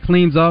guy that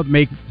cleans up,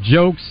 make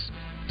jokes,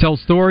 tell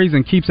stories,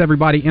 and keeps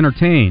everybody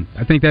entertained.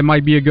 I think that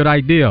might be a good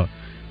idea.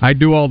 I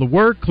do all the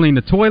work, clean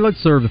the toilet,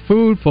 serve the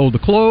food, fold the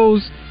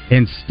clothes,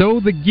 and stow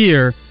the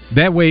gear.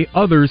 That way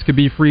others could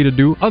be free to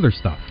do other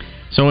stuff.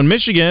 So in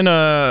Michigan,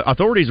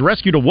 authorities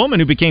rescued a woman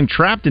who became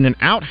trapped in an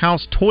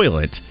outhouse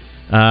toilet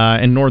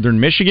in northern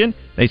Michigan.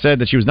 They said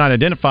that she was not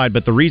identified,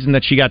 but the reason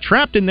that she got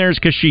trapped in there is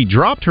because she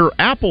dropped her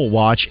Apple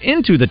Watch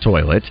into the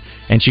toilet,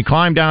 and she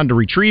climbed down to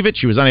retrieve it.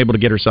 She was unable to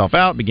get herself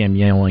out, began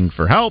yelling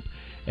for help,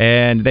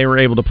 and they were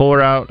able to pull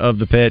her out of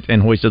the pit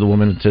and hoisted the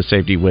woman to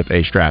safety with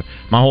a strap.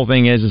 My whole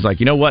thing is like,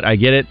 you know what? I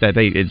get it that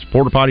it's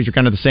porta potties are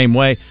kind of the same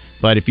way,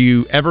 but if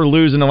you ever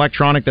lose an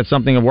electronic that's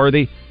something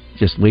worthy,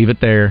 just leave it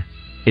there.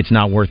 It's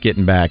not worth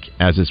getting back,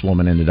 as this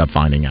woman ended up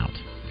finding out.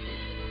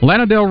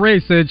 Lana Del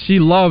Rey said she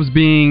loves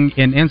being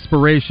an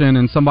inspiration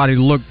and somebody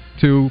to look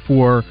to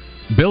for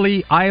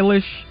Billie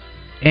Eilish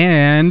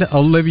and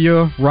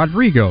Olivia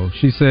Rodrigo.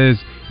 She says,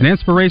 an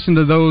inspiration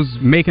to those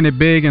making it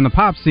big in the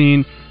pop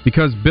scene,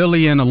 because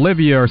Billie and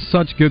Olivia are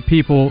such good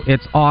people.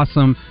 It's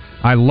awesome.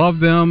 I love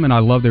them, and I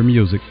love their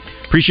music.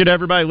 Appreciate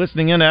everybody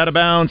listening in to Out of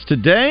Bounds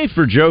today.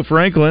 For Joe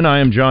Franklin, I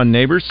am John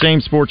Neighbors.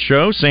 Same sports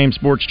show, same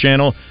sports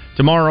channel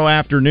tomorrow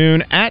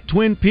afternoon at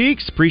Twin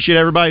Peaks. Appreciate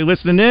everybody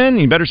listening in.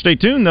 You better stay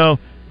tuned, though,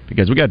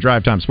 because we got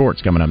Drive Time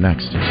Sports coming up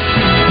next.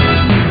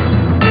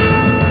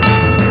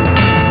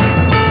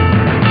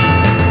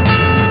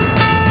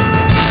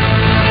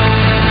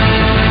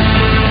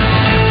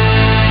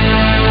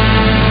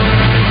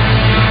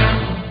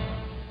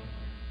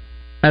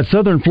 At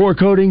Southern Floor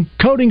Coating,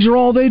 coatings are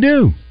all they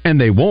do,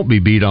 and they won't be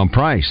beat on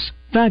price.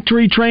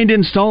 Factory-trained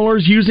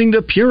installers using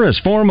the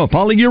purest form of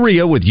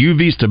polyurea with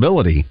UV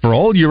stability for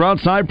all your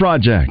outside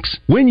projects.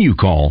 When you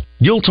call,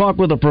 you'll talk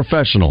with a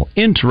professional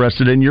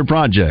interested in your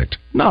project,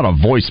 not a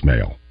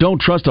voicemail.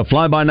 Don't trust a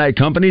fly-by-night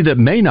company that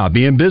may not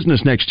be in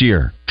business next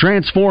year.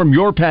 Transform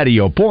your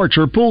patio, porch,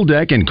 or pool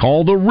deck and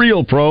call the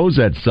real pros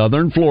at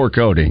Southern Floor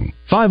Coating.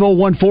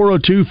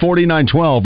 501-402-4912